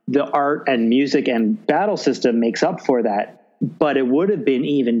 the art and music and battle system makes up for that, but it would have been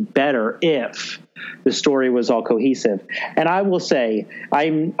even better if the story was all cohesive. And I will say,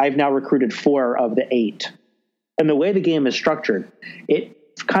 I've now recruited 4 of the 8. And the way the game is structured, it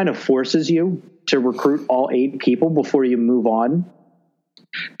kind of forces you to recruit all 8 people before you move on.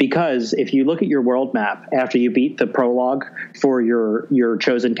 Because if you look at your world map after you beat the prologue for your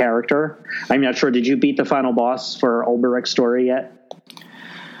chosen character, I'm not sure, did you beat the final boss for Olberic's story yet?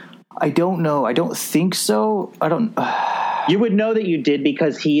 I don't know. I don't think so. I don't. You would know that you did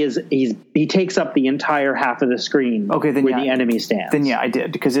because he takes up the entire half of the screen. Okay, then where the enemy stands. Then I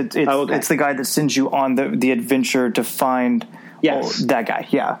did, because it's the guy that sends you on the adventure to find that guy.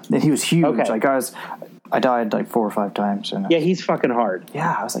 Yeah, and he was huge. Okay. I died 4 or 5 times. And he's fucking hard.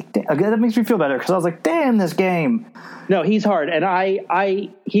 Yeah, I was like, damn. That makes me feel better, because I was like, damn, this game. No, he's hard, and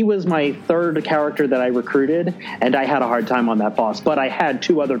he was my 3rd character that I recruited, and I had a hard time on that boss. But I had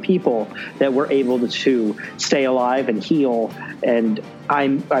 2 other people that were able to stay alive and heal, and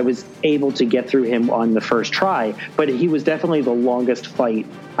I was able to get through him on the first try. But he was definitely the longest fight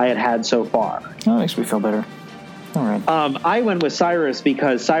I had so far. Oh, that makes me feel better. All right. I went with Cyrus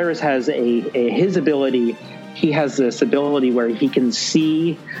because Cyrus has his ability. He has this ability where he can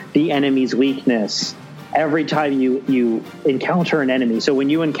see the enemy's weakness every time you encounter an enemy. So when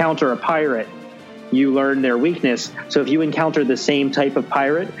you encounter a pirate, you learn their weakness. So if you encounter the same type of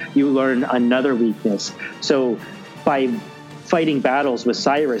pirate, you learn another weakness. So by fighting battles with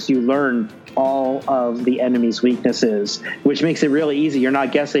Cyrus, you learn all of the enemy's weaknesses, which makes it really easy. You're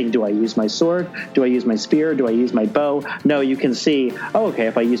not guessing, do I use my sword? Do I use my spear? Do I use my bow? No, you can see,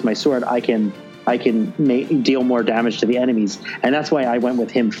 if I use my sword, I can deal more damage to the enemies. And that's why I went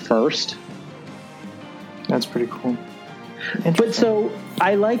with him first. That's pretty cool. But so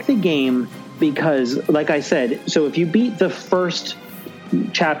I like the game because, like I said, so if you beat the first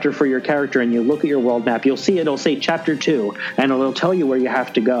chapter for your character and you look at your world map, you'll see it'll say chapter 2 and it'll tell you where you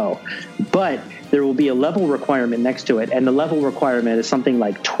have to go. But there will be a level requirement next to it, and the level requirement is something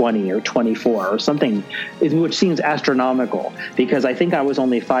like 20 or 24 or something, which seems astronomical because I think I was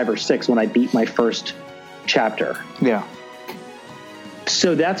only 5 or 6 when I beat my first chapter. Yeah.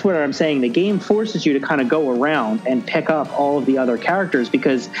 So that's what I'm saying. The game forces you to kind of go around and pick up all of the other characters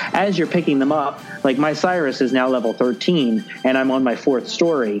because as you're picking them up, like my Cyrus is now level 13 and I'm on my 4th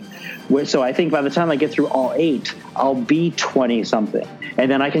story. So I think by the time I get through all 8, I'll be 20 something. And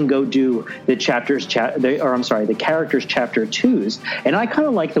then I can go do the characters chapter 2s. And I kind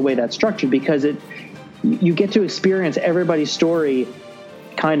of like the way that's structured because you get to experience everybody's story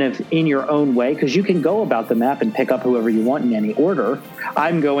kind of in your own way, because you can go about the map and pick up whoever you want in any order.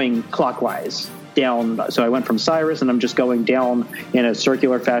 I'm going clockwise down, so I went from Cyrus and I'm just going down in a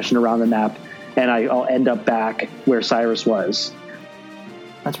circular fashion around the map, and I'll end up back where Cyrus was.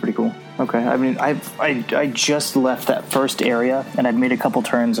 That's pretty cool. Okay, I mean, I just left that first area, and I'd made a couple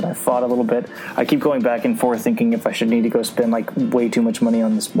turns, and I fought a little bit. I keep going back and forth, thinking if I should need to go spend like way too much money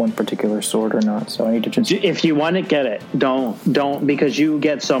on this one particular sword or not. So I need to just. If you want to get it, don't because you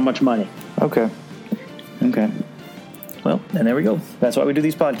get so much money. Okay. Well, and there we go. That's why we do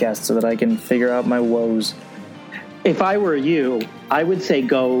these podcasts, so that I can figure out my woes. If I were you, I would say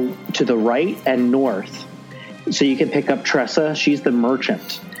go to the right and north. So you can pick up Tressa. She's the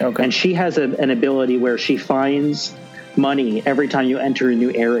merchant. Okay. And she has an ability where she finds money every time you enter a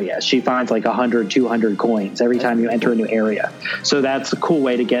new area. She finds like 100, 200 coins every time you enter a new area. So that's a cool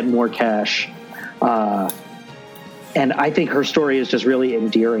way to get more cash. And I think her story is just really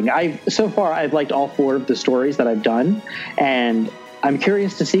endearing. So far, I've liked all 4 of the stories that I've done. And I'm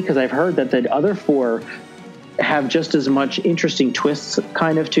curious to see, because I've heard that the other 4 have just as much interesting twists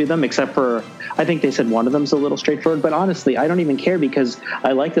kind of to them, except for I think they said one of them's a little straightforward, but honestly I don't even care because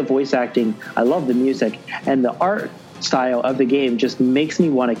I like the voice acting, I love the music, and the art style of the game just makes me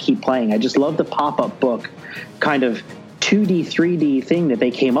want to keep playing. I just love the pop-up book kind of 2D 3D thing that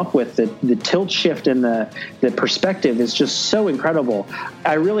they came up with. The tilt shift and the perspective is just so incredible.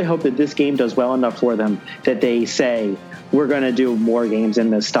 I really hope that this game does well enough for them that they say we're going to do more games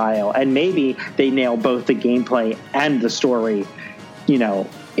in this style, and maybe they nail both the gameplay and the story,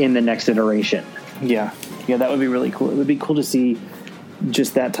 in the next iteration. Yeah, that would be really cool. It would be cool to see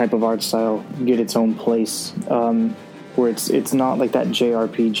just that type of art style get its own place, where it's not like that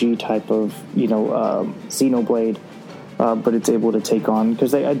JRPG type of Xenoblade, but it's able to take on,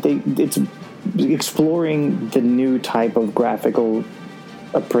 because it's exploring the new type of graphical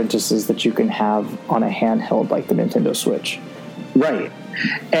apprentices that you can have on a handheld like the Nintendo Switch. Right.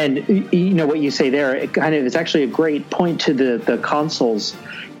 And what you say there, it kind of is actually a great point to the console's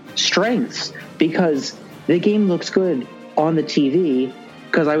strengths, because the game looks good on the TV,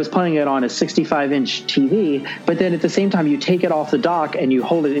 because I was playing it on a 65-inch TV, but then at the same time you take it off the dock and you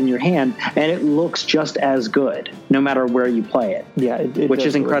hold it in your hand and it looks just as good no matter where you play it. Yeah, which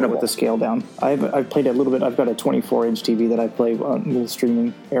is incredible. With the scale down. I've played a little bit. I've got a 24-inch TV that I play on the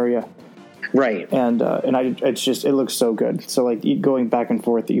streaming area. Right. And it looks so good. So like going back and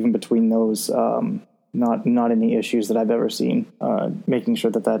forth even between those, not any issues that I've ever seen, making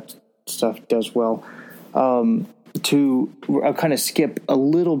sure that stuff does well. I'll kind of skip a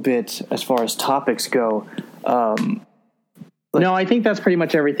little bit as far as topics go. No, I think that's pretty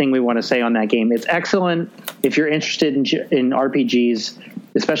much everything we want to say on that game. It's excellent. If you're interested in RPGs,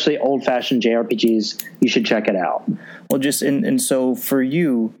 especially old-fashioned JRPGs, you should check it out. Well, and so for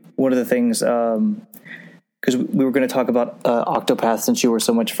you, one of the things, because we were going to talk about Octopath since you were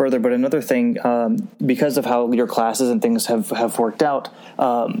so much further, but another thing, because of how your classes and things have worked out,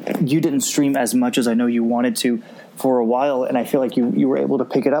 you didn't stream as much as I know you wanted to for a while, and I feel like you were able to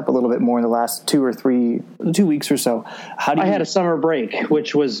pick it up a little bit more in the last 2 weeks or so. I had a summer break,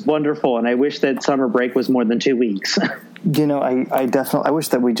 which was wonderful, and I wish that summer break was more than 2 weeks. I wish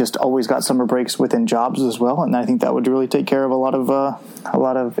that we just always got summer breaks within jobs as well, and I think that would really take care of a lot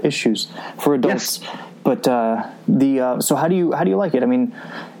of issues for adults. Yes. But so how do you like it? I mean,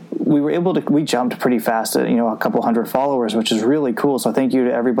 we jumped pretty fast at a couple hundred followers, which is really cool. So thank you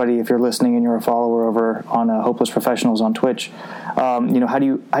to everybody if you're listening and you're a follower over on Hopeless Professionals on Twitch. How do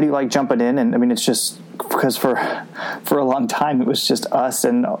you like jumping in? And I mean, it's just because for a long time it was just us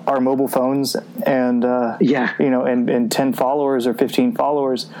and our mobile phones and and 10 followers or 15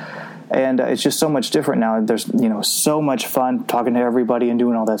 followers. And it's just so much different now. There's so much fun talking to everybody and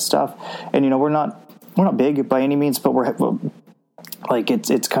doing all that stuff. And we're not big by any means, but like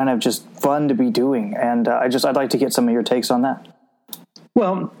it's kind of just fun to be doing. And I'd like to get some of your takes on that.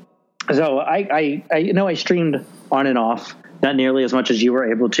 Well, so I streamed on and off, not nearly as much as you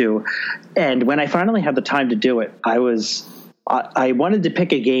were able to. And when I finally had the time to do it, I wanted to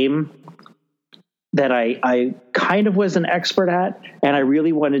pick a game that I kind of was an expert at, and I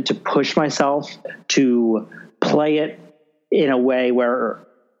really wanted to push myself to play it in a way where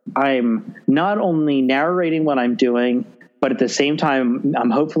I'm not only narrating what I'm doing, but at the same time, I'm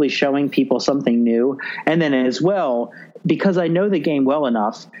hopefully showing people something new. And then as well, because I know the game well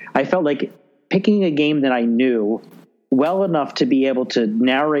enough, I felt like picking a game that I knew well enough to be able to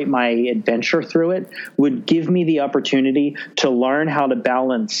narrate my adventure through it would give me the opportunity to learn how to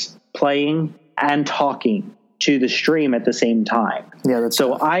balance playing and talking to the stream at the same time. Yeah,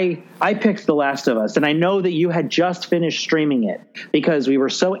 so I picked The Last of Us, and I know that you had just finished streaming it because we were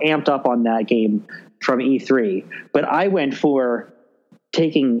so amped up on that game from E3. But I went for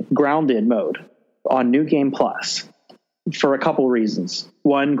taking Grounded mode on New Game Plus for a couple reasons.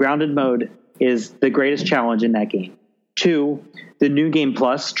 One, Grounded mode is the greatest challenge in that game. Two, the New Game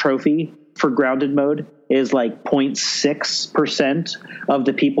Plus trophy for Grounded mode is like 0.6% of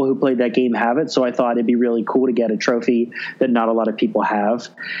the people who played that game have it. So I thought it'd be really cool to get a trophy that not a lot of people have.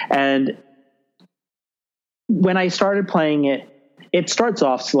 And when I started playing it, it starts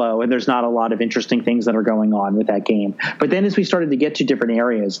off slow and there's not a lot of interesting things that are going on with that game. But then as we started to get to different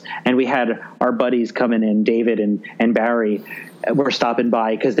areas and we had our buddies coming in, David and Barry, were stopping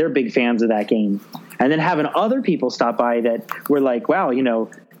by because they're big fans of that game. And then having other people stop by that were like, wow, you know,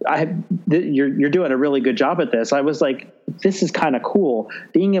 you're doing a really good job at this. I was like, this is kind of cool.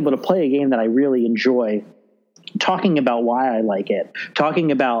 Being able to play a game that I really enjoy, talking about why I like it,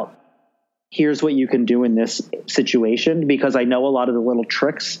 talking about here's what you can do in this situation, because I know a lot of the little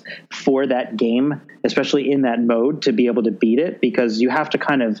tricks for that game, especially in that mode, to be able to beat it, because you have to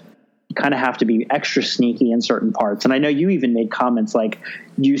kind of have to be extra sneaky in certain parts. And I know you even made comments like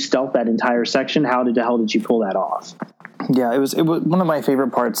you stealth that entire section. How the hell did you pull that off? Yeah, it was one of my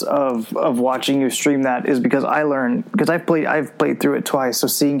favorite parts of watching you stream that is because I learned, because I've played through it twice, so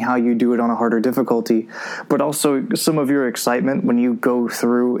seeing how you do it on a harder difficulty, but also some of your excitement when you go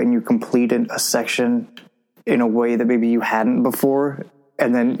through and you complete a section in a way that maybe you hadn't before.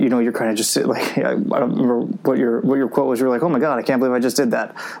 And then, you know, you're kind of just like, I don't remember what your quote was. You're like, oh my God, I can't believe I just did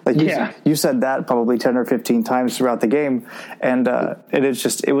that. Like, you said that probably 10 or 15 times throughout the game. And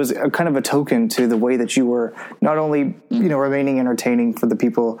it was a kind of a token to the way that you were not only, you know, remaining entertaining for the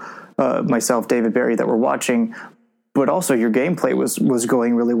people, myself, David, Barry, that were watching, but also your gameplay was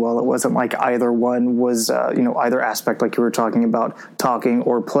going really well. It wasn't like either one was, either aspect, like you were talking about, talking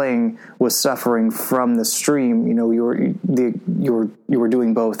or playing, was suffering from the stream. You know, you were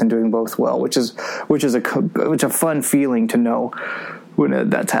doing both and doing both well, which is a fun feeling to know when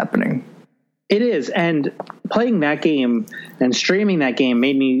that's happening. It is, and playing that game and streaming that game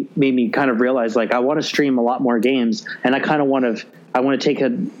made me kind of realize, like, I want to stream a lot more games, and I kind of want to take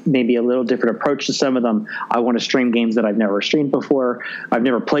maybe a little different approach to some of them. I want to stream games that I've never streamed before. I've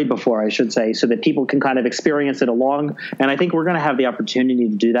never played before, I should say, so that people can kind of experience it along. And I think we're going to have the opportunity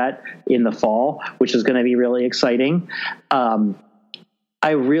to do that in the fall, which is going to be really exciting. I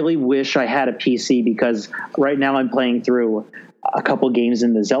really wish I had a PC, because right now I'm playing through a couple games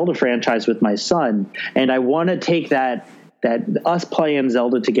in the Zelda franchise with my son, and I want to take that us playing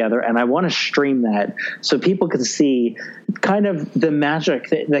Zelda together, and I want to stream that so people can see kind of the magic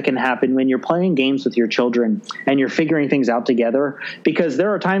that can happen when you're playing games with your children and you're figuring things out together, because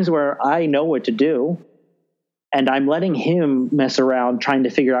there are times where I know what to do and I'm letting him mess around trying to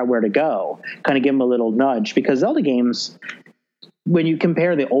figure out where to go, kind of give him a little nudge, because Zelda games, when you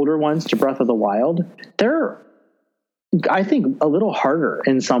compare the older ones to Breath of the Wild, they're, I think, a little harder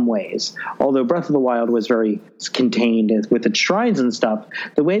in some ways. Although Breath of the Wild was very contained with its shrines and stuff,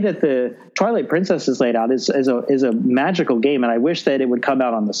 the way that the Twilight Princess is laid out is a magical game, and I wish that it would come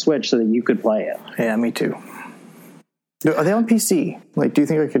out on the Switch so that you could play it. Yeah, me too. Are they on PC? Like, do you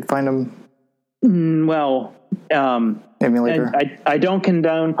think I could find them? Well, emulator. I don't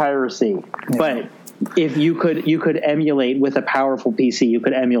condone piracy, but if you could emulate with a powerful PC, you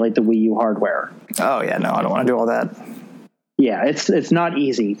could emulate the Wii U hardware. Oh yeah, no, I don't want to do all that. Yeah, it's not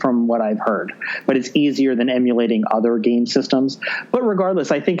easy from what I've heard, but it's easier than emulating other game systems. But regardless,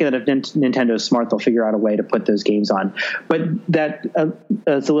 I think that if Nintendo's smart, they'll figure out a way to put those games on. But that's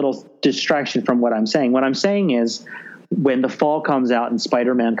a little distraction from what I'm saying. What I'm saying is, when the fall comes out and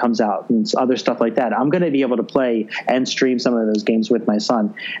Spider-Man comes out and other stuff like that, I'm going to be able to play and stream some of those games with my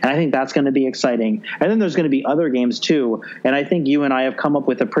son. And I think that's going to be exciting. And then there's going to be other games too. And I think you and I have come up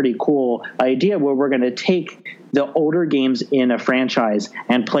with a pretty cool idea where we're going to take the older games in a franchise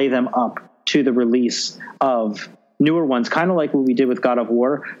and play them up to the release of newer ones, kind of like what we did with God of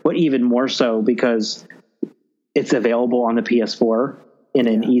War, but even more so because it's available on the PS4 in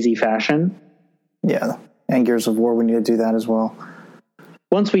an easy fashion. Yeah, and Gears of War, we need to do that as well.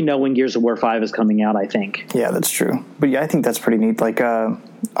 Once we know when Gears of War 5 is coming out, I think. Yeah, that's true. But yeah, I think that's pretty neat. Like, I'm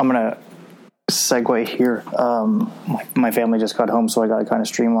going to segue here. My family just got home, so I got to kind of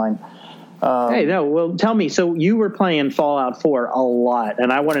streamline. Well, tell me. So you were playing Fallout 4 a lot,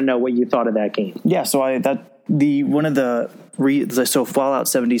 and I want to know what you thought of that game. Yeah, so so Fallout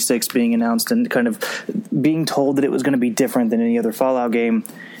 76 being announced and kind of being told that it was going to be different than any other Fallout game.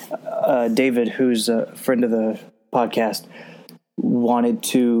 David, who's a friend of the podcast, wanted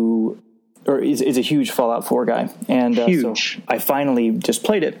to, or is a huge Fallout 4 guy, and so I finally just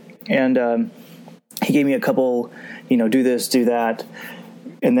played it, and he gave me a couple, do this, do that,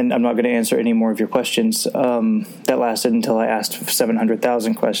 and then I'm not going to answer any more of your questions. That lasted until I asked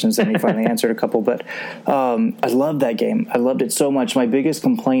 700,000 questions, and he finally answered a couple. But I loved that game. I loved it so much. My biggest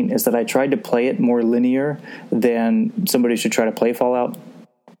complaint is that I tried to play it more linear than somebody should try to play Fallout.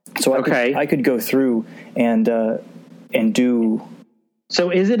 So I could go through and do. So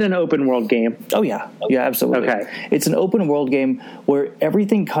is it an open world game? Oh yeah, absolutely. Okay, it's an open world game where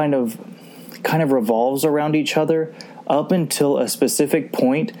everything kind of revolves around each other up until a specific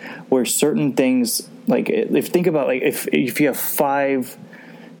point where certain things, like if you have 5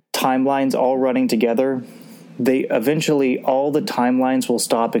 timelines all running together, they eventually all the timelines will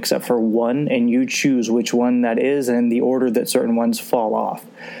stop except for one, and you choose which one that is and the order that certain ones fall off.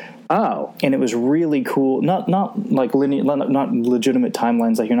 Oh, and it was really cool. Not like linear, not legitimate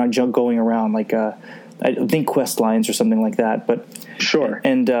timelines. Like you're not going around like I think quest lines or something like that. But sure.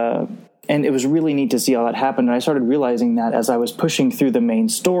 And it was really neat to see how that happened. And I started realizing that as I was pushing through the main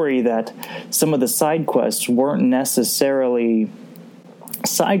story, that some of the side quests weren't necessarily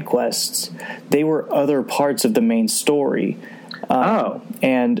side quests; they were other parts of the main story.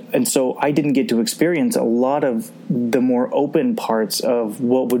 And so I didn't get to experience a lot of the more open parts of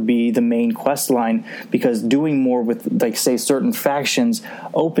what would be the main quest line, because doing more with, like, say, certain factions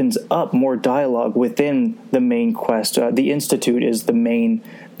opens up more dialogue within the main quest. The Institute is the main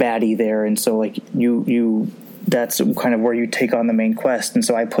baddie there, and so like you that's kind of where you take on the main quest. And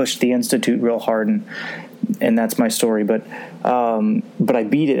so I pushed the Institute real hard, and that's my story. But I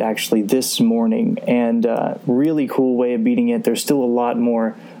beat it actually this morning, and really cool way of beating it. There's still a lot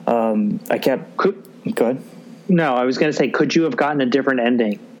more. Go ahead. No, I was going to say, could you have gotten a different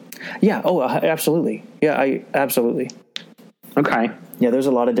ending? Yeah. Oh, absolutely. Yeah, absolutely. Okay. Yeah, there's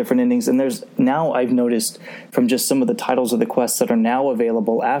a lot of different endings, and now I've noticed from just some of the titles of the quests that are now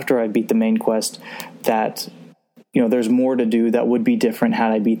available after I beat the main quest that, there's more to do that would be different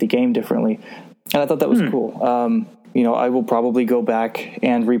had I beat the game differently. And I thought that was cool. I will probably go back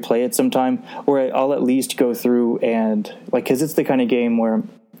and replay it sometime, or I'll at least go through and, like, because it's the kind of game where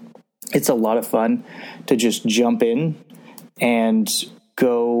it's a lot of fun to just jump in and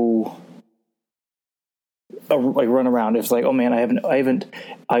go, like, run around. It's like, oh man, I haven't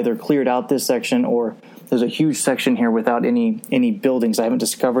either cleared out this section, or there's a huge section here without any buildings. I haven't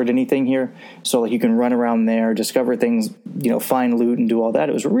discovered anything here. So like you can run around there, discover things, find loot and do all that.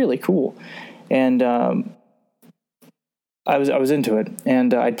 It was really cool. And I was into it,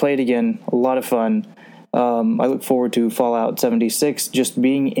 and I'd play it again. A lot of fun. I look forward to Fallout 76, just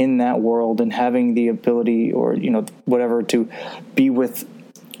being in that world and having the ability, or whatever, to be with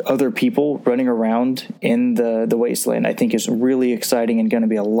other people running around in the wasteland. I think is really exciting and going to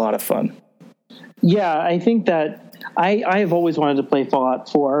be a lot of fun. Yeah, I think that I have always wanted to play Fallout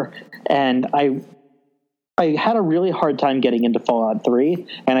 4, and I had a really hard time getting into Fallout 3,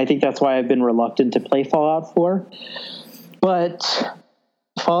 and I think that's why I've been reluctant to play Fallout 4. But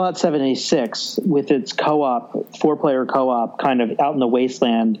Fallout 76, with its co-op, 4-player co-op, kind of out in the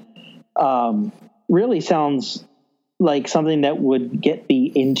wasteland, really sounds like something that would get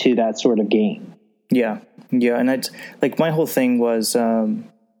me into that sort of game. Yeah, and it's like my whole thing was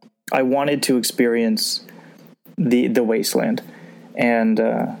I wanted to experience the wasteland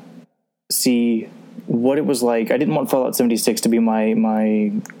and see what it was like. I didn't want Fallout 76 to be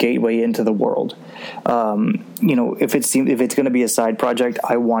my gateway into the world. If it's going to be a side project,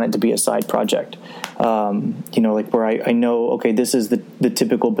 I want it to be a side project. Like where I know, okay, this is the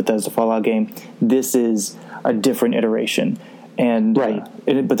typical Bethesda Fallout game. This is a different iteration. And right.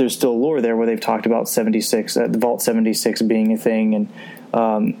 But there's still lore there where they've talked about 76, the Vault 76 being a thing,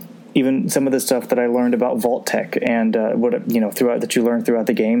 and even some of the stuff that I learned about Vault Tech and that you learn throughout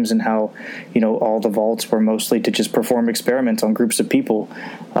the games, and how all the vaults were mostly to just perform experiments on groups of people,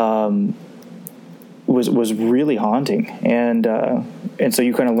 was really haunting, and so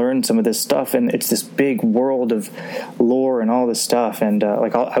you kind of learn some of this stuff, and it's this big world of lore and all this stuff, and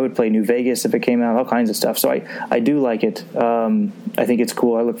I would play New Vegas if it came out, all kinds of stuff. So I do like it. I think it's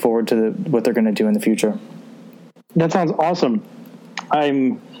cool. I look forward to what they're going to do in the future. That sounds awesome.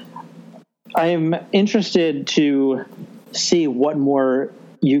 I'm interested to see what more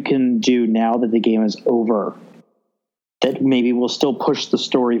you can do now that the game is over, that maybe will still push the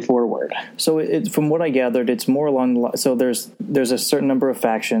story forward. So from what I gathered, it's more along the so there's a certain number of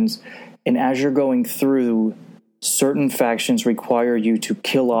factions, and as you're going through, certain factions require you to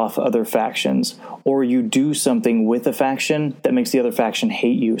kill off other factions, or you do something with a faction that makes the other faction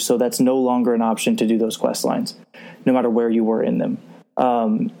hate you. So that's no longer an option to do those quest lines, no matter where you were in them.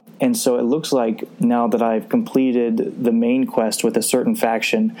 And so it looks like now that I've completed the main quest with a certain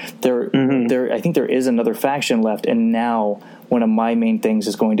faction, I think there is another faction left, and now one of my main things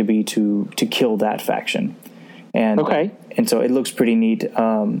is going to be to kill that faction. And and so it looks pretty neat. It's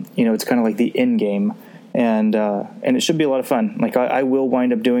kind of like the end game, and it should be a lot of fun. Like I will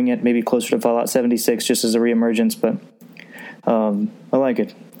wind up doing it maybe closer to Fallout 76 just as a reemergence, but I like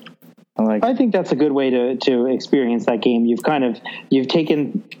it. I think that's a good way to experience that game. You've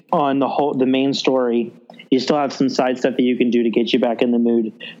taken on the main story. You still have some side stuff that you can do to get you back in the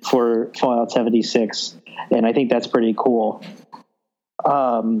mood for Fallout 76, and I think that's pretty cool.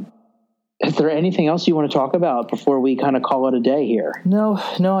 Is there anything else you want to talk about before we kind of call it a day here? No.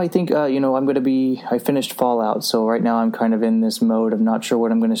 I think I finished Fallout, so right now I'm kind of in this mode of not sure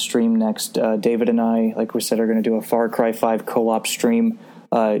what I'm going to stream next. David and I, like we said, are going to do a Far Cry 5 co-op stream.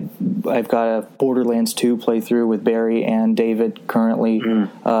 I've got a Borderlands 2 playthrough with Barry and David currently,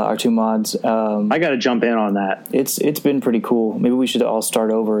 our two mods. I got to jump in on that. It's been pretty cool. Maybe we should all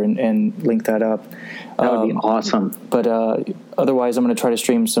start over and link that up. That would be awesome. But otherwise, I'm going to try to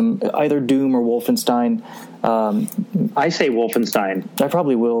stream some either Doom or Wolfenstein. I say Wolfenstein. I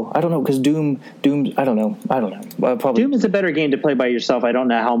probably will. I don't know, because Doom. I don't know. Doom is a better game to play by yourself. I don't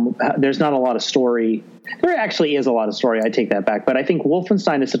know how. There's not a lot of story. There actually is a lot of story. I take that back. But I think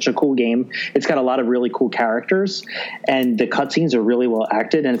Wolfenstein is such a cool game. It's got a lot of really cool characters, and the cutscenes are really well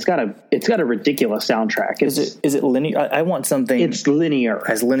acted, and it's got a ridiculous soundtrack. Is it linear? I want something. It's linear.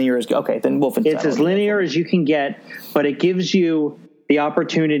 As linear as okay. Then Wolfenstein. It's as linear as you can get, but it gives you the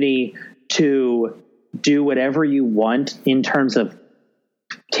opportunity to do whatever you want in terms of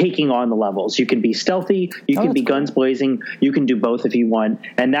taking on the levels. You can be stealthy, you can be guns blazing, you can do both if you want,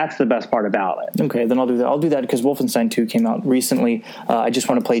 and that's the best part about it. Okay, then I'll do that. I'll do that because Wolfenstein 2 came out recently. I just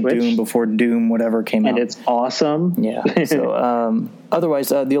want to play Switch. Doom before Doom whatever came out. And it's awesome. Yeah. So otherwise,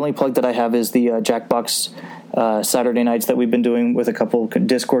 the only plug that I have is the Jackbox Saturday nights that we've been doing with a couple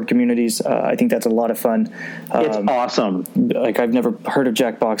Discord communities. I think that's a lot of fun. It's awesome. Like I've never heard of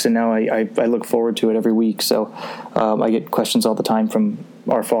Jackbox, and now I look forward to it every week. So I get questions all the time from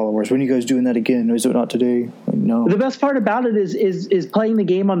our followers. When are you guys doing that again? Is it not today? No. The best part about it is playing the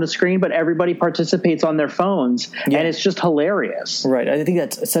game on the screen, but everybody participates on their phones, and it's just hilarious. Right. I think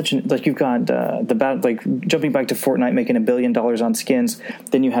that's such an, like, you've got jumping back to Fortnite making $1 billion on skins.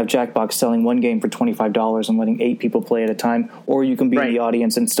 Then you have Jackbox selling one game for $25 and letting 8 people play at a time, or you can be in the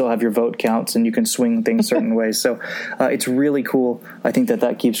audience and still have your vote counts, and you can swing things certain ways. So it's really cool. I think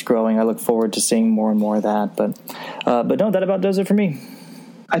that keeps growing. I look forward to seeing more and more of that. But no, that about does it for me.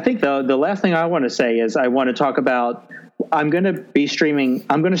 I think the last thing I want to say is I want to talk about, I'm going to stream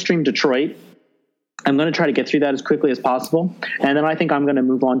Detroit. I'm going to try to get through that as quickly as possible. And then I think I'm going to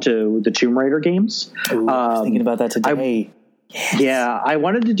move on to the Tomb Raider games. Ooh, I was thinking about that today. Yeah, I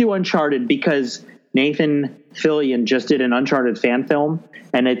wanted to do Uncharted because Nathan Fillion just did an Uncharted fan film,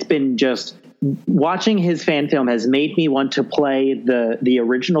 and it's been just watching his fan film has made me want to play the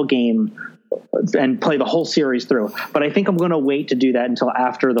original game and play the whole series through. But I think I'm going to wait to do that until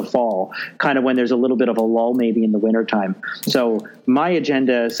after the fall, kind of when there's a little bit of a lull maybe in the wintertime. So my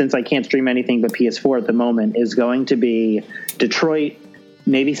agenda, since I can't stream anything but PS4 at the moment, is going to be Detroit,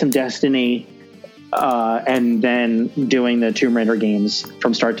 maybe some Destiny, and then doing the Tomb Raider games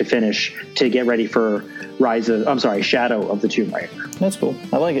from start to finish to get ready for Shadow of the Tomb Raider. That's cool.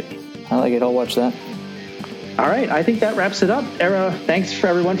 I like it. I'll watch that. All right, I think that wraps it up. Thanks for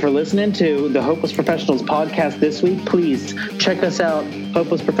everyone for listening to the Hopeless Professionals podcast this week. Please check us out,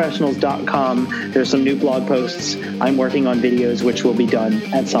 hopelessprofessionals.com. There's some new blog posts. I'm working on videos, which will be done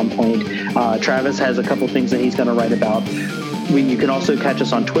at some point. Travis has a couple things that he's going to write about. You can also catch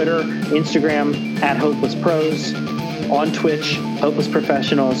us on Twitter, Instagram, @HopelessPros, on Twitch, Hopeless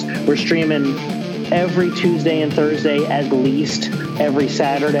Professionals. We're streaming every Tuesday and Thursday, at least every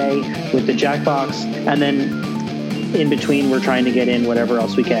Saturday with the Jackbox, and then in between we're trying to get in whatever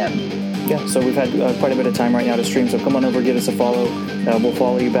else we can. yeah, so we've had quite a bit of time right now to stream, so come on over, give us a follow. We'll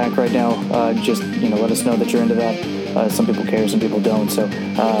follow you back right now. Just, let us know that you're into that. Some people care, some people don't. So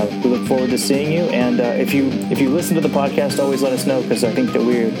we look forward to seeing you. And if you listen to the podcast, always let us know, because I think that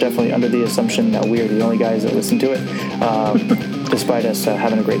we're definitely under the assumption that we are the only guys that listen to it, despite us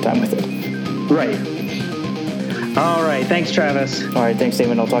having a great time with it. Right. All right. Thanks, Travis. All right. Thanks,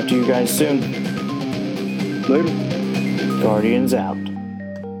 Damon. I'll talk to you guys soon. Later. Guardians out.